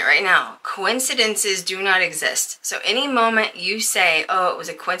him saying it right now, coincidences do not exist. So any moment you say, oh, it was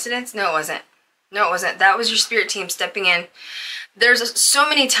a coincidence? No, it wasn't. No, it wasn't. That was your spirit team stepping in. There's so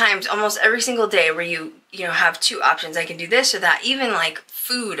many times, almost every single day, where you have two options. I can do this or that. Even like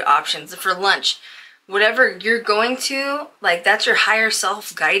food options for lunch. Whatever you're going to, like, that's your higher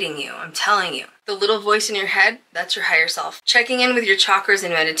self guiding you. I'm telling you. The little voice in your head, that's your higher self. Checking in with your chakras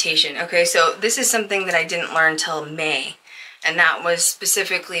in meditation. Okay, so this is something that I didn't learn till May. And that was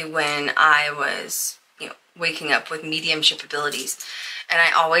specifically when I was, waking up with mediumship abilities. And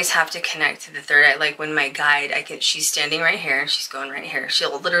I always have to connect to the third eye. Like when my guide, she's standing right here and she's going right here.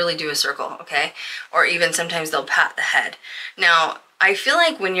 She'll literally do a circle, okay? Or even sometimes they'll pat the head. Now, I feel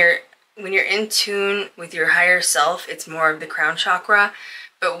like when you're in tune with your higher self, it's more of the crown chakra.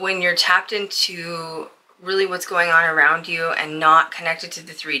 But when you're tapped into really what's going on around you and not connected to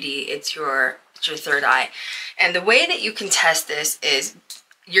the 3D, it's your third eye. And the way that you can test this is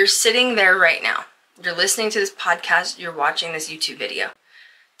you're sitting there right now. You're listening to this podcast, you're watching this YouTube video.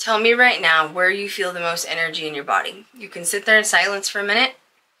 Tell me right now where you feel the most energy in your body. You can sit there in silence for a minute.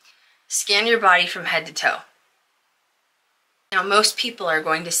 Scan your body from head to toe. Now, most people are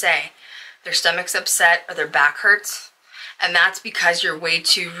going to say their stomach's upset or their back hurts. And that's because you're way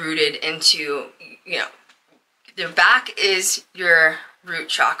too rooted into, their back is your root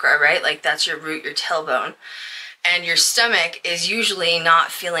chakra, right? Like that's your root, your tailbone. And your stomach is usually not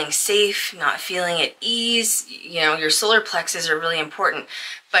feeling safe, not feeling at ease. Your solar plexus are really important.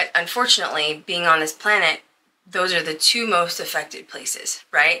 But unfortunately, being on this planet, those are the two most affected places,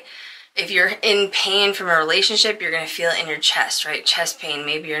 right? If you're in pain from a relationship, you're going to feel it in your chest, right? Chest pain.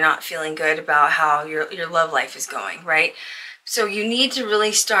 Maybe you're not feeling good about how your love life is going, right? So you need to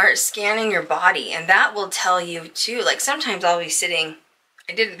really start scanning your body. And that will tell you too. Like sometimes I'll be sitting,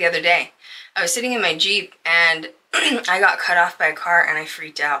 I did it the other day. I was sitting in my Jeep and I got cut off by a car and I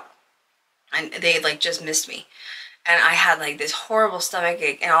freaked out. And they like just missed me. And I had like this horrible stomach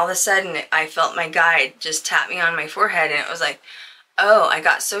ache. And all of a sudden I felt my guide just tap me on my forehead. And it was like, oh, I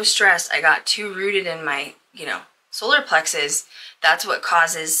got so stressed. I got too rooted in my, solar plexus. That's what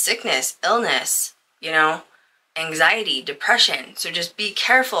causes sickness, illness, anxiety, depression. So just be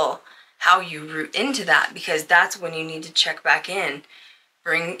careful how you root into that, because that's when you need to check back in.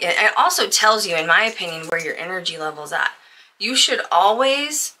 It also tells you, in my opinion, where your energy level's at. You should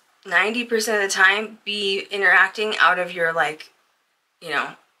always, 90% of the time, be interacting out of your,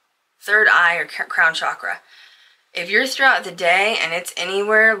 third eye or crown chakra. If you're throughout the day and it's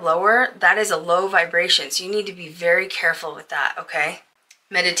anywhere lower, that is a low vibration. So you need to be very careful with that, okay?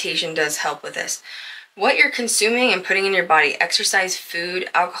 Meditation does help with this. What you're consuming and putting in your body, exercise, food,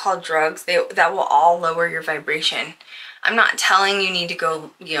 alcohol, drugs, that will all lower your vibration. I'm not telling you need to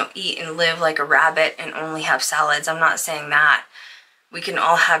go, eat and live like a rabbit and only have salads. I'm not saying that. We can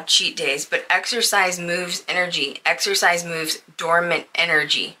all have cheat days, but exercise moves energy. Exercise moves dormant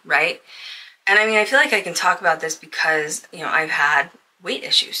energy, right? And I mean, I feel like I can talk about this because, I've had weight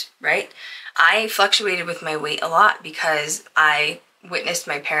issues, right? I fluctuated with my weight a lot because I witnessed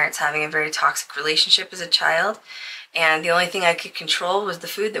my parents having a very toxic relationship as a child. And the only thing I could control was the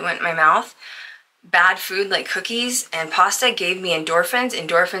food that went in my mouth. Bad food like cookies and pasta gave me endorphins.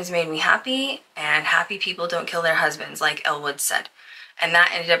 Endorphins made me happy, and happy people don't kill their husbands, like Elwood said. And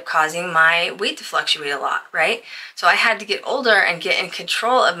that ended up causing my weight to fluctuate a lot, right? So I had to get older and get in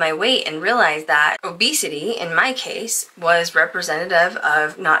control of my weight and realize that obesity, in my case, was representative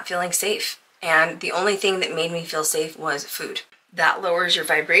of not feeling safe. And the only thing that made me feel safe was food. That lowers your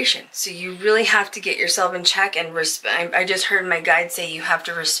vibration. So you really have to get yourself in check and respect. I just heard my guide say you have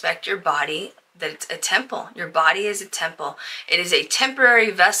to respect your body, that it's a temple. Your body is a temple. It is a temporary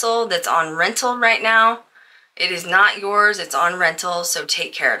vessel that's on rental right now. It is not yours, it's on rental, so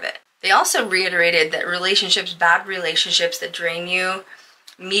take care of it. They also reiterated that relationships, bad relationships that drain you,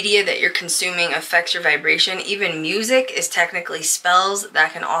 media that you're consuming affects your vibration. Even music is technically spells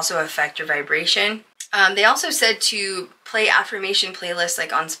that can also affect your vibration. They also said to play affirmation playlists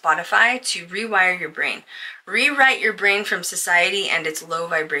like on Spotify to rewire your brain. Rewrite your brain from society and its low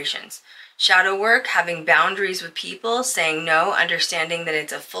vibrations. Shadow work, having boundaries with people, saying no, understanding that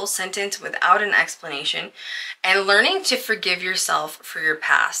it's a full sentence without an explanation, and learning to forgive yourself for your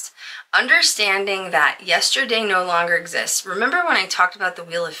past. Understanding that yesterday no longer exists. Remember when I talked about the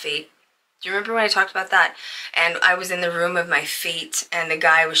Wheel of Fate? Do you remember when I talked about that? And I was in the room of my fate, and the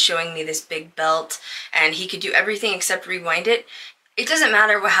guy was showing me this big belt, and he could do everything except rewind it. It doesn't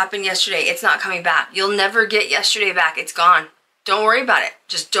matter what happened yesterday. It's not coming back. You'll never get yesterday back. It's gone. Don't worry about it.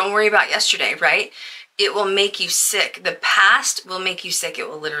 Just don't worry about yesterday, right? It will make you sick. The past will make you sick. It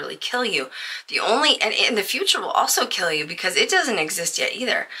will literally kill you. And the future will also kill you because it doesn't exist yet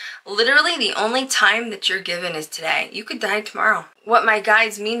either. Literally, the only time that you're given is today. You could die tomorrow. What my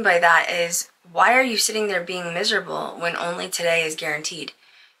guides mean by that is, why are you sitting there being miserable when only today is guaranteed?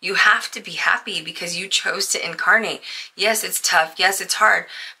 You have to be happy because you chose to incarnate. Yes, it's tough. Yes, it's hard.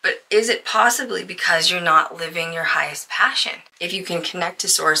 But is it possibly because you're not living your highest passion? If you can connect to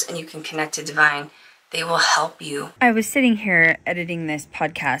Source and you can connect to Divine, they will help you. I was sitting here editing this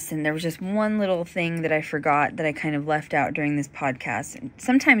podcast, and there was just one little thing that I forgot that I kind of left out during this podcast. And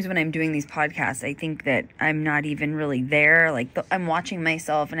sometimes when I'm doing these podcasts, I think that I'm not even really there. Like, I'm watching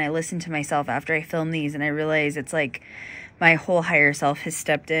myself, and I listen to myself after I film these, and I realize it's like my whole higher self has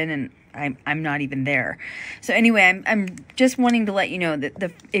stepped in, and I'm not even there. So anyway, I'm just wanting to let you know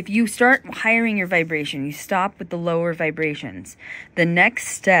that if you start hiring your vibration, you stop with the lower vibrations. The next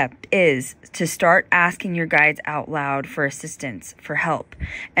step is to start asking your guides out loud for assistance, for help.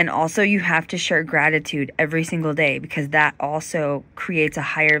 And also you have to share gratitude every single day, because that also creates a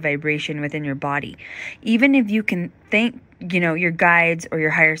higher vibration within your body. Even if you can thank your guides or your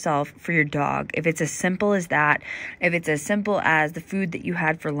higher self for your dog. If it's as simple as that, if it's as simple as the food that you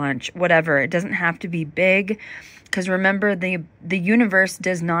had for lunch, whatever, it doesn't have to be big. Because remember, the universe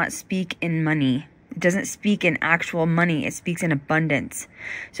does not speak in money. It doesn't speak in actual money. It speaks in abundance.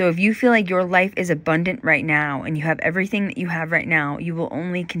 So if you feel like your life is abundant right now and you have everything that you have right now, you will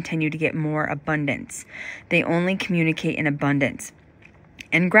only continue to get more abundance. They only communicate in abundance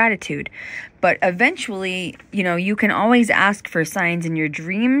and gratitude. But eventually, you can always ask for signs in your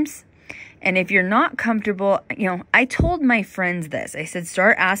dreams. And if you're not comfortable, I told my friends this. I said,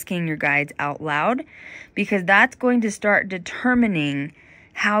 start asking your guides out loud, because that's going to start determining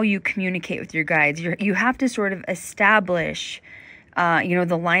how you communicate with your guides. You have to sort of establish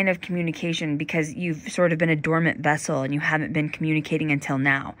the line of communication, because you've sort of been a dormant vessel and you haven't been communicating until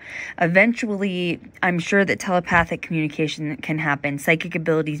now. Eventually, I'm sure that telepathic communication can happen, psychic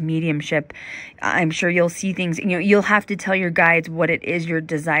abilities, mediumship. I'm sure you'll see things, you'll have to tell your guides what it is you're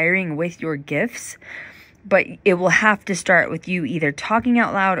desiring with your gifts. But it will have to start with you either talking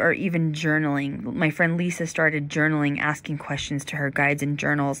out loud or even journaling. My friend Lisa started journaling, asking questions to her guides in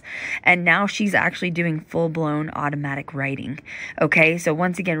journals. And now she's actually doing full-blown automatic writing. Okay, so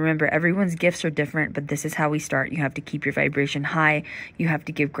once again, remember, everyone's gifts are different, but this is how we start. You have to keep your vibration high. You have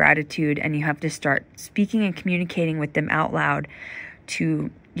to give gratitude, and you have to start speaking and communicating with them out loud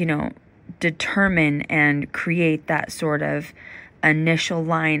to, determine and create that sort of initial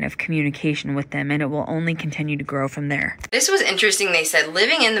line of communication with them, and it will only continue to grow from there. This was interesting. They said,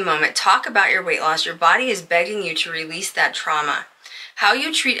 living in the moment, talk about your weight loss. Your body is begging you to release that trauma. How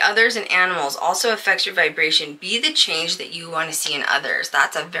you treat others and animals also affects your vibration. Be the change that you want to see in others.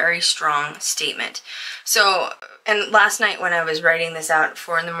 That's a very strong statement. So, and last night when I was writing this out at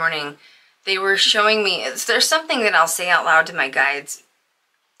 4 in the morning, they were showing me, there's something that I'll say out loud to my guides.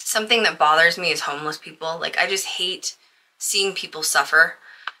 Something that bothers me is homeless people. Like, I just hate seeing people suffer,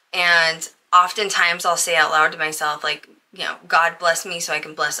 and oftentimes I'll say out loud to myself, like, God bless me so I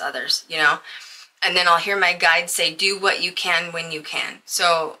can bless others, and then I'll hear my guides say, do what you can when you can.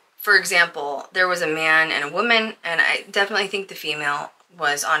 So, for example, there was a man and a woman, and I definitely think the female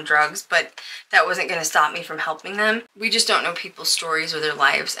was on drugs, but that wasn't going to stop me from helping them. We just don't know people's stories or their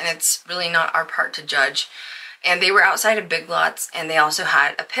lives, and it's really not our part to judge. And they were outside of Big Lots, and they also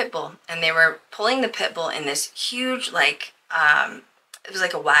had a pit bull, and they were pulling the pit bull in this huge, it was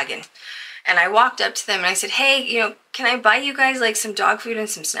like a wagon. And I walked up to them and I said, hey, can I buy you guys like some dog food and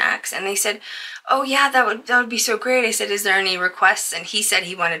some snacks? And they said, oh yeah, that would be so great. I said, is there any requests? And he said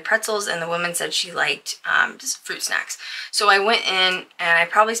he wanted pretzels, and the woman said she liked just fruit snacks. So I went in and I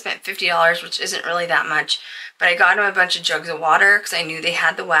probably spent $50, which isn't really that much, but I got them a bunch of jugs of water because I knew they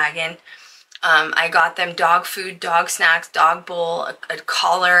had the wagon. I got them dog food, dog snacks, dog bowl, a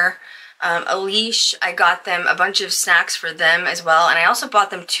collar, a leash. I got them a bunch of snacks for them as well. And I also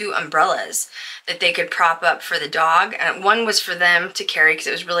bought them 2 umbrellas that they could prop up for the dog. And one was for them to carry because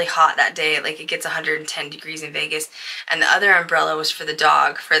it was really hot that day. Like, it gets 110 degrees in Vegas. And the other umbrella was for the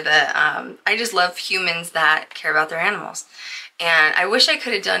dog, for the, I just love humans that care about their animals. And I wish I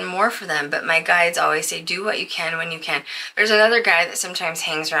could have done more for them, but my guides always say, do what you can when you can. There's another guy that sometimes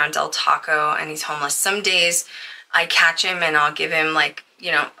hangs around Del Taco, and he's homeless. Some days I catch him and I'll give him like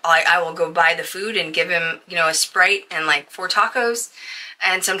you know, I will go buy the food and give him, you know, a Sprite and like 4 tacos.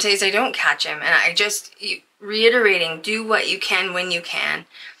 And some days I don't catch him. And I just reiterating, do what you can when you can.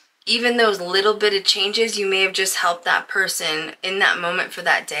 Even those little bit of changes, you may have just helped that person in that moment for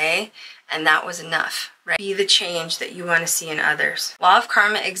that day. And that was enough, right? Be the change that you want to see in others. Law of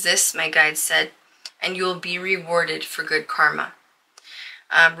karma exists, my guide said, and you will be rewarded for good karma.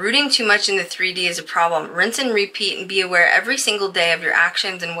 Rooting too much in the 3D is a problem. Rinse and repeat and be aware every single day of your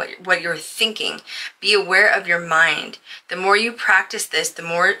actions and what you're thinking. Be aware of your mind. The more you practice this,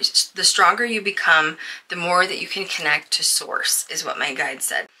 the stronger you become, the more that you can connect to source, is what my guide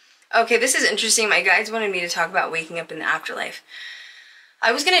said. Okay, this is interesting. My guides wanted me to talk about waking up in the afterlife.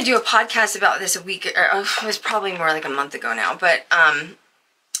 I was going to do a podcast about this a week, or it was probably more like a month ago now, but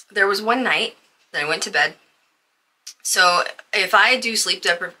there was one night that I went to bed. So if I do sleep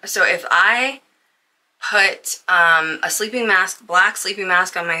deprivation, so if I put a sleeping mask, black sleeping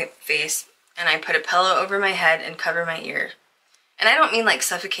mask on my face, and I put a pillow over my head and cover my ear, and I don't mean like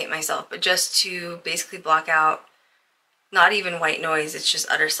suffocate myself, but just to basically block out, not even white noise, it's just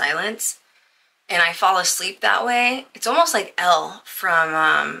utter silence, and I fall asleep that way, it's almost like Elle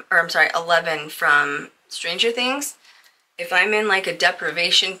from, or I'm sorry, 11 from Stranger Things. If I'm in like a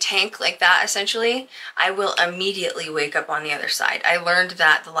deprivation tank like that, essentially, I will immediately wake up on the other side. I learned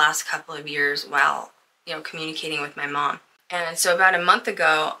that the last couple of years while, you know, communicating with my mom. And so about a month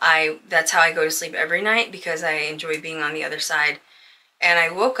ago, that's how I go to sleep every night, because I enjoy being on the other side. And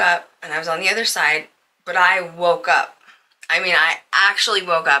I woke up and I was on the other side, but I woke up. I mean, I actually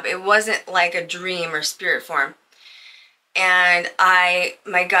woke up. It wasn't like a dream or spirit form. And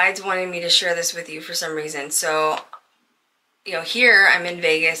my guides wanted me to share this with you for some reason. So, you know, here I'm in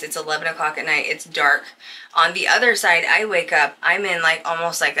Vegas, it's 11 o'clock at night, it's dark. On the other side, I wake up, I'm in like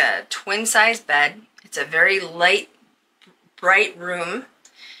almost like a twin-size bed. It's a very light, bright room,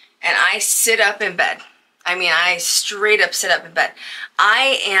 and I sit up in bed. I mean, I straight up sit up in bed.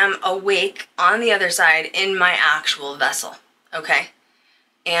 I am awake on the other side in my actual vessel, okay?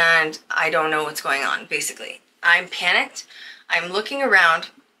 And I don't know what's going on, basically. I'm panicked, I'm looking around,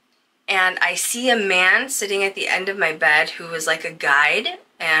 and I see a man sitting at the end of my bed who is like a guide,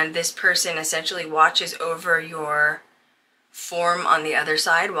 and this person essentially watches over your form on the other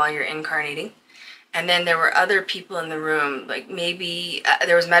side while you're incarnating. And then there were other people in the room, like maybe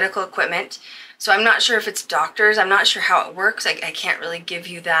there was medical equipment. So I'm not sure if it's doctors. I'm not sure how it works. I can't really give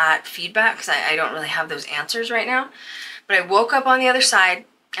you that feedback because I don't really have those answers right now. But I woke up on the other side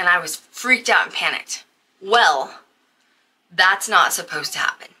and I was freaked out and panicked. Well, that's not supposed to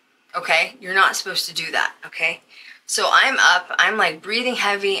happen. Okay, you're not supposed to do that, okay? So I'm up, I'm like breathing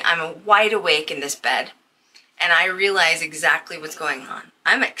heavy, I'm wide awake in this bed, and I realize exactly what's going on.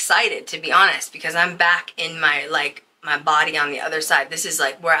 I'm excited, to be honest, because I'm back in my body on the other side. This is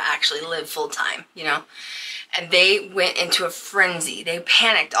like where I actually live full time, you know? And they went into a frenzy. They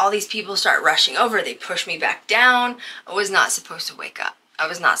panicked. All these people start rushing over. They pushed me back down. I was not supposed to wake up. I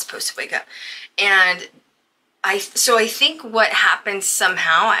was not supposed to wake up. And so I think what happens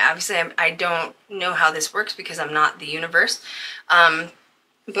somehow, obviously I don't know how this works because I'm not the universe,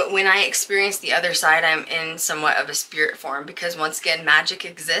 but when I experience the other side, I'm in somewhat of a spirit form, because once again, magic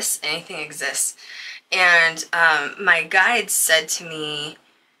exists, anything exists. And my guide said to me,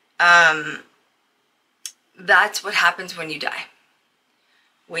 that's what happens when you die.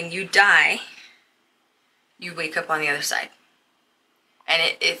 When you die, you wake up on the other side.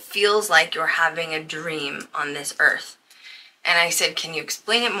 And it feels like you're having a dream on this earth. And I said, can you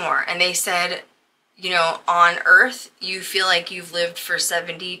explain it more? And they said, you know, on earth, you feel like you've lived for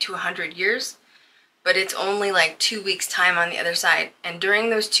 70 to 100 years, but it's only like 2 weeks time on the other side. And during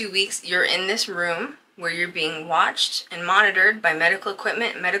those 2 weeks, you're in this room where you're being watched and monitored by medical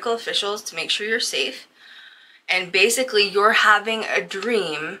equipment and medical officials to make sure you're safe. And basically, you're having a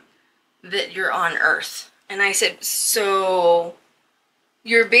dream that you're on earth. And I said, so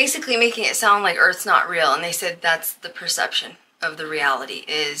you're basically making it sound like Earth's not real. And they said that's the perception of the reality,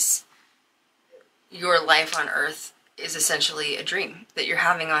 is your life on Earth is essentially a dream that you're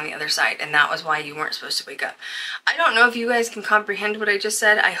having on the other side. And that was why you weren't supposed to wake up. I don't know if you guys can comprehend what I just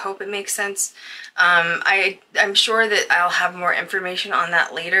said. I hope it makes sense. I'm sure that I'll have more information on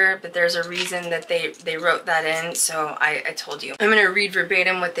that later, but there's a reason that they wrote that in. So I told you. I'm going to read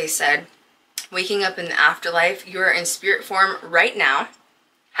verbatim what they said. Waking up in the afterlife, you're in spirit form right now,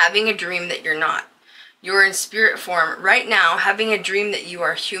 having a dream that you're not. You're in spirit form right now, having a dream that you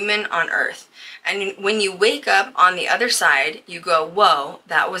are human on Earth. And when you wake up on the other side, you go, whoa,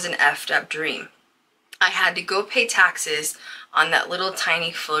 that was an effed up dream. I had to go pay taxes on that little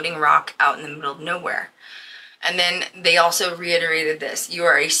tiny floating rock out in the middle of nowhere. And then they also reiterated this: you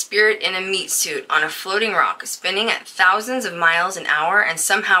are a spirit in a meat suit on a floating rock, spinning at thousands of miles an hour, and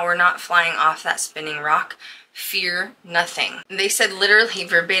somehow we're not flying off that spinning rock. Fear nothing. They said literally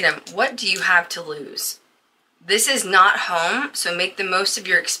verbatim, what do you have to lose? This is not home, so make the most of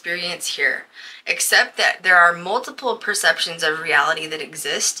your experience here. Except that there are multiple perceptions of reality that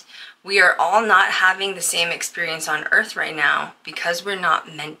exist. We are all not having the same experience on Earth right now because we're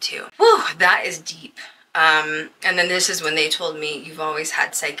not meant to. Whew, that is deep. And then this is when they told me you've always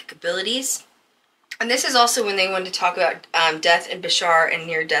had psychic abilities. And this is also when they wanted to talk about death and Bashar and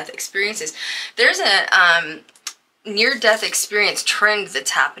near-death experiences. There's a near-death experience trend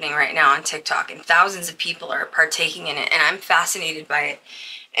that's happening right now on TikTok, and thousands of people are partaking in it, and I'm fascinated by it.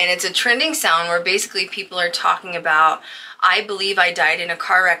 And it's a trending sound where basically people are talking about, I believe I died in a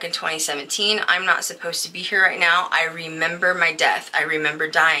car wreck in 2017. I'm not supposed to be here right now. I remember my death. I remember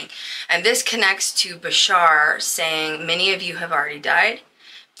dying. And this connects to Bashar saying, many of you have already died,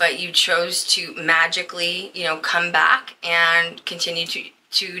 but you chose to magically, you know, come back and continue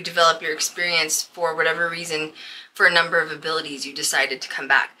to develop your experience for whatever reason. For a number of abilities, you decided to come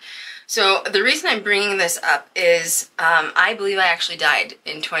back. So the reason I'm bringing this up is I believe I actually died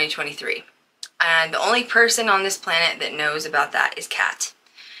in 2023. And the only person on this planet that knows about that is Kat.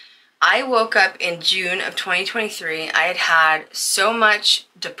 I woke up in June of 2023. I had had so much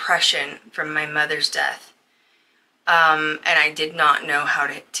depression from my mother's death. And I did not know how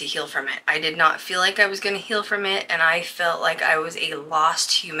to heal from it. I did not feel like I was going to heal from it, and I felt like I was a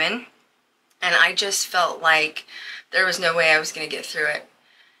lost human. And I just felt like there was no way I was going to get through it.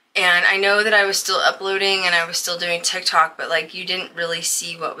 And I know that I was still uploading and I was still doing TikTok, but like you didn't really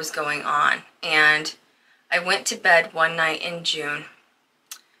see what was going on. And I went to bed one night in June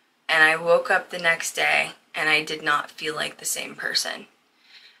and I woke up the next day and I did not feel like the same person.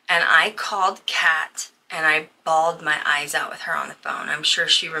 And I called Kat and I bawled my eyes out with her on the phone. I'm sure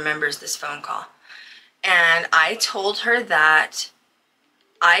she remembers this phone call. And I told her that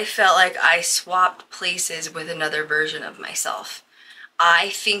I felt like I swapped places with another version of myself. I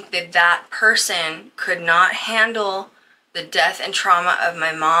think that that person could not handle the death and trauma of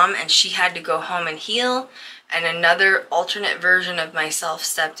my mom, and she had to go home and heal, and another alternate version of myself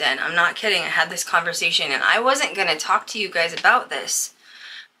stepped in. I'm not kidding. I had this conversation, and I wasn't going to talk to you guys about this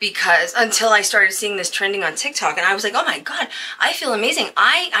because until I started seeing this trending on TikTok, and I was like, oh my God, I feel amazing.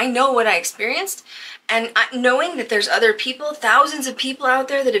 I know what I experienced. And knowing that there's other people, thousands of people out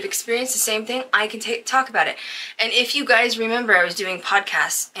there that have experienced the same thing, I can talk about it. And if you guys remember, I was doing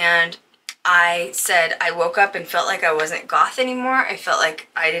podcasts and I said I woke up and felt like I wasn't goth anymore. I felt like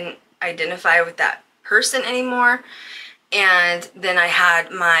I didn't identify with that person anymore. And then I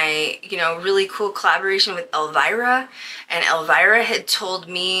had my, you know, really cool collaboration with Elvira. And Elvira had told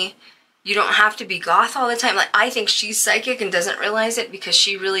me, you don't have to be goth all the time. Like, I think she's psychic and doesn't realize it because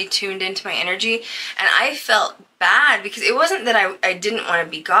she really tuned into my energy. And I felt bad because it wasn't that I didn't want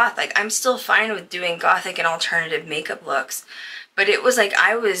to be goth. Like, I'm still fine with doing gothic and alternative makeup looks. But it was like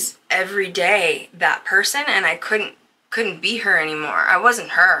I was every day that person and I couldn't be her anymore. I wasn't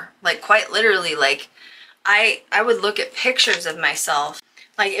her. Like, quite literally, like, I would look at pictures of myself.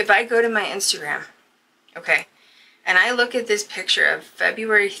 Like, if I go to my Instagram, okay, and I look at this picture of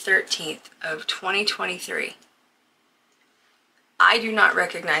February 13th of 2023, I do not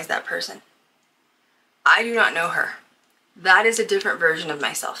recognize that person. I do not know her. That is a different version of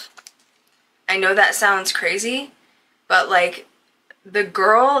myself. I know that sounds crazy, but like the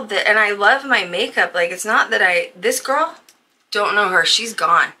girl that, and I love my makeup, like it's not that this girl, don't know her, she's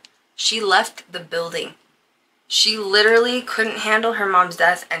gone. She left the building. She literally couldn't handle her mom's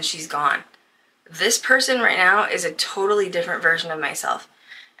death and she's gone. This person right now is a totally different version of myself.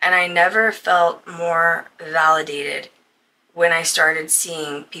 And I never felt more validated when I started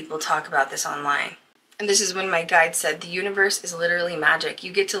seeing people talk about this online. And this is when my guide said, the universe is literally magic.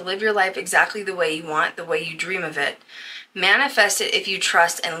 You get to live your life exactly the way you want, the way you dream of it. Manifest it if you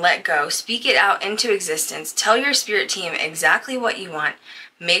trust and let go. Speak it out into existence. Tell your spirit team exactly what you want.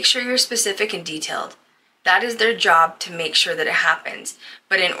 Make sure you're specific and detailed. That is their job, to make sure that it happens.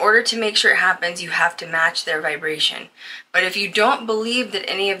 But in order to make sure it happens, you have to match their vibration. But if you don't believe that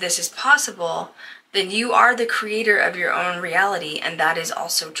any of this is possible, then you are the creator of your own reality, and that is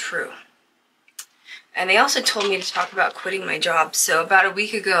also true. And they also told me to talk about quitting my job. So about a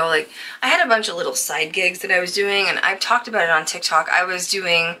week ago, like, I had a bunch of little side gigs that I was doing, and I've talked about it on TikTok. I was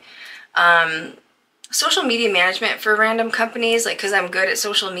doing social media management for random companies, like, because I'm good at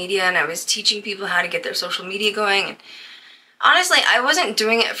social media, and I was teaching people how to get their social media going. And Honestly, I wasn't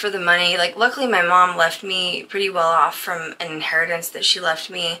doing it for the money. Like, luckily my mom left me pretty well off from an inheritance that she left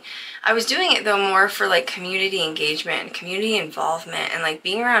me. I was doing it though more for like community engagement and community involvement and like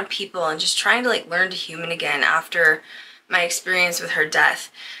being around people and just trying to like learn to human again after my experience with her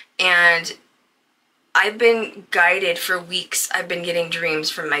death. And I've been guided for weeks. I've been getting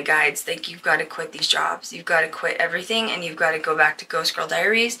dreams from my guides like, you've got to quit these jobs, you've got to quit everything, and you've got to go back to Ghost Girl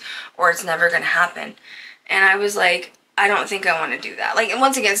Diaries or it's never going to happen. And I was like, I don't think I want to do that. Like, and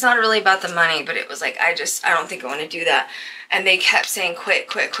once again, it's not really about the money, but it was like, I don't think I want to do that. And they kept saying, quit,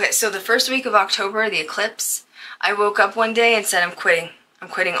 quit, quit. So the first week of October, the eclipse, I woke up one day and said, I'm quitting. I'm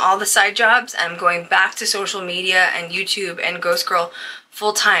quitting all the side jobs and I'm going back to social media and YouTube and Ghost Girl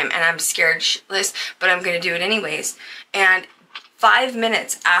full time. And I'm scared shitless, but I'm going to do it anyways. And 5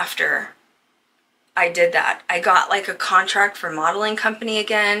 minutes after I did that, I got like a contract for modeling company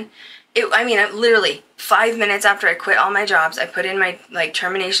again. I mean, literally 5 minutes after I quit all my jobs, I put in my like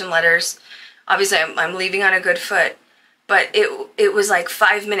termination letters. Obviously, I'm leaving on a good foot, but it was like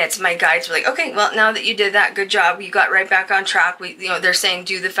 5 minutes. My guides were like, okay, well, now that you did that, good job. You got right back on track. They're saying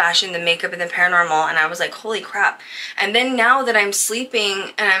do the fashion, the makeup, and the paranormal. And I was like, holy crap. And then now that I'm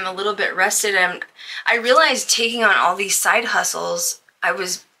sleeping and I'm a little bit rested, I realized taking on all these side hustles, I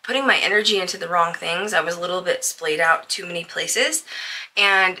was putting my energy into the wrong things. I was a little bit splayed out too many places.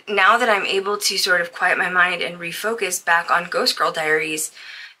 And now that I'm able to sort of quiet my mind and refocus back on Ghost Girl Diaries,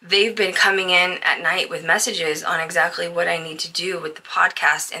 they've been coming in at night with messages on exactly what I need to do with the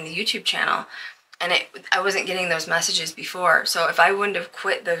podcast and the YouTube channel. And I wasn't getting those messages before. So if I wouldn't have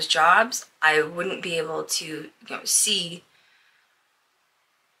quit those jobs, I wouldn't be able to see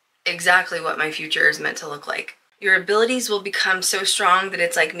exactly what my future is meant to look like. Your abilities will become so strong that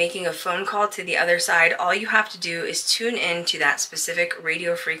it's like making a phone call to the other side. All you have to do is tune in to that specific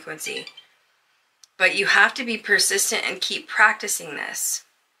radio frequency. But you have to be persistent and keep practicing this.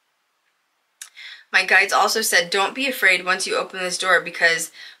 My guides also said, don't be afraid once you open this door,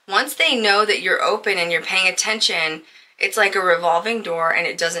 because once they know that you're open and you're paying attention, it's like a revolving door and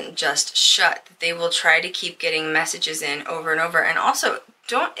it doesn't just shut. They will try to keep getting messages in over and over. And also,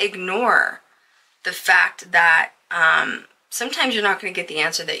 don't ignore the fact that sometimes you're not going to get the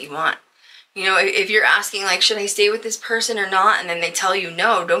answer that you want. You know, if you're asking like, should I stay with this person or not? And then they tell you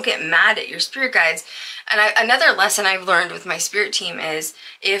no, don't get mad at your spirit guides. And another lesson I've learned with my spirit team is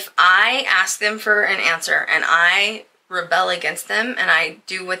if I ask them for an answer and I rebel against them and I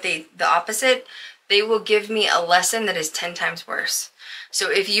do the opposite, they will give me a lesson that is 10 times worse.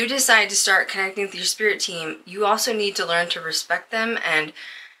 So if you decide to start connecting with your spirit team, you also need to learn to respect them and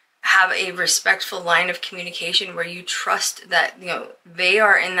have a respectful line of communication where you trust that, they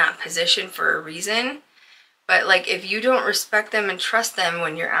are in that position for a reason. But like, if you don't respect them and trust them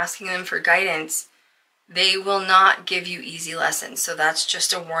when you're asking them for guidance, they will not give you easy lessons. So that's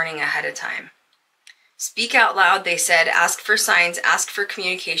just a warning ahead of time. Speak out loud, they said. Ask for signs, ask for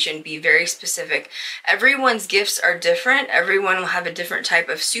communication, be very specific. Everyone's gifts are different. Everyone will have a different type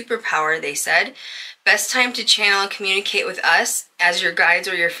of superpower, they said. Best time to channel and communicate with us as your guides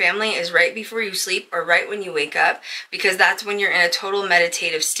or your family is right before you sleep or right when you wake up, because that's when you're in a total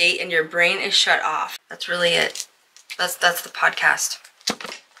meditative state and your brain is shut off. That's really it. That's the podcast.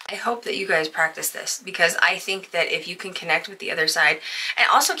 I hope that you guys practice this, because I think that if you can connect with the other side and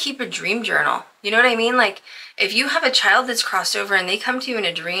also keep a dream journal, you know what I mean? Like if you have a child that's crossed over and they come to you in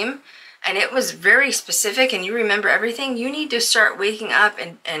a dream and it was very specific and you remember everything, you need to start waking up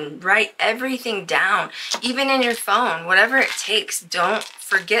and write everything down, even in your phone, whatever it takes. Don't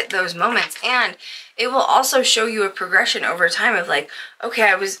forget those moments. And it will also show you a progression over time of like,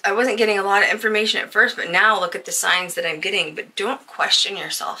 okay, I wasn't getting a lot of information at first, but now look at the signs that I'm getting. But don't question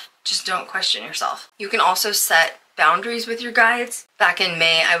yourself. Just don't question yourself. You can also set boundaries with your guides. Back in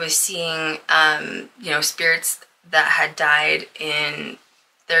May, I was seeing, spirits that had died in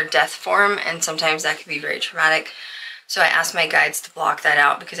their death form, and sometimes that can be very traumatic. So I asked my guides to block that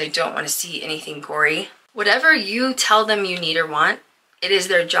out because I don't want to see anything gory. Whatever you tell them you need or want, it is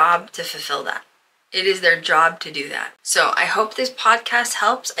their job to fulfill that. It is their job to do that. So I hope this podcast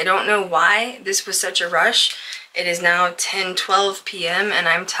helps. I don't know why this was such a rush. It is now 10:12 p.m. and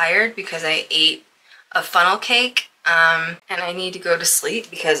I'm tired because I ate a funnel cake and I need to go to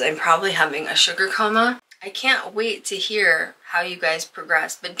sleep because I'm probably having a sugar coma. I can't wait to hear how you guys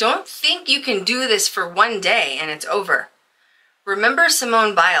progress, but don't think you can do this for one day and it's over. Remember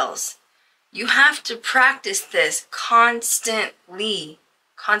Simone Biles. You have to practice this constantly.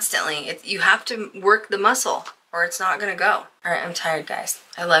 You have to work the muscle or it's not gonna go. All right, I'm tired, guys.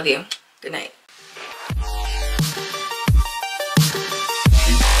 I love you. Good night.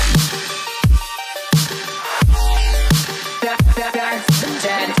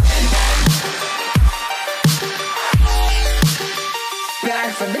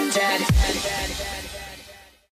 back from the dead.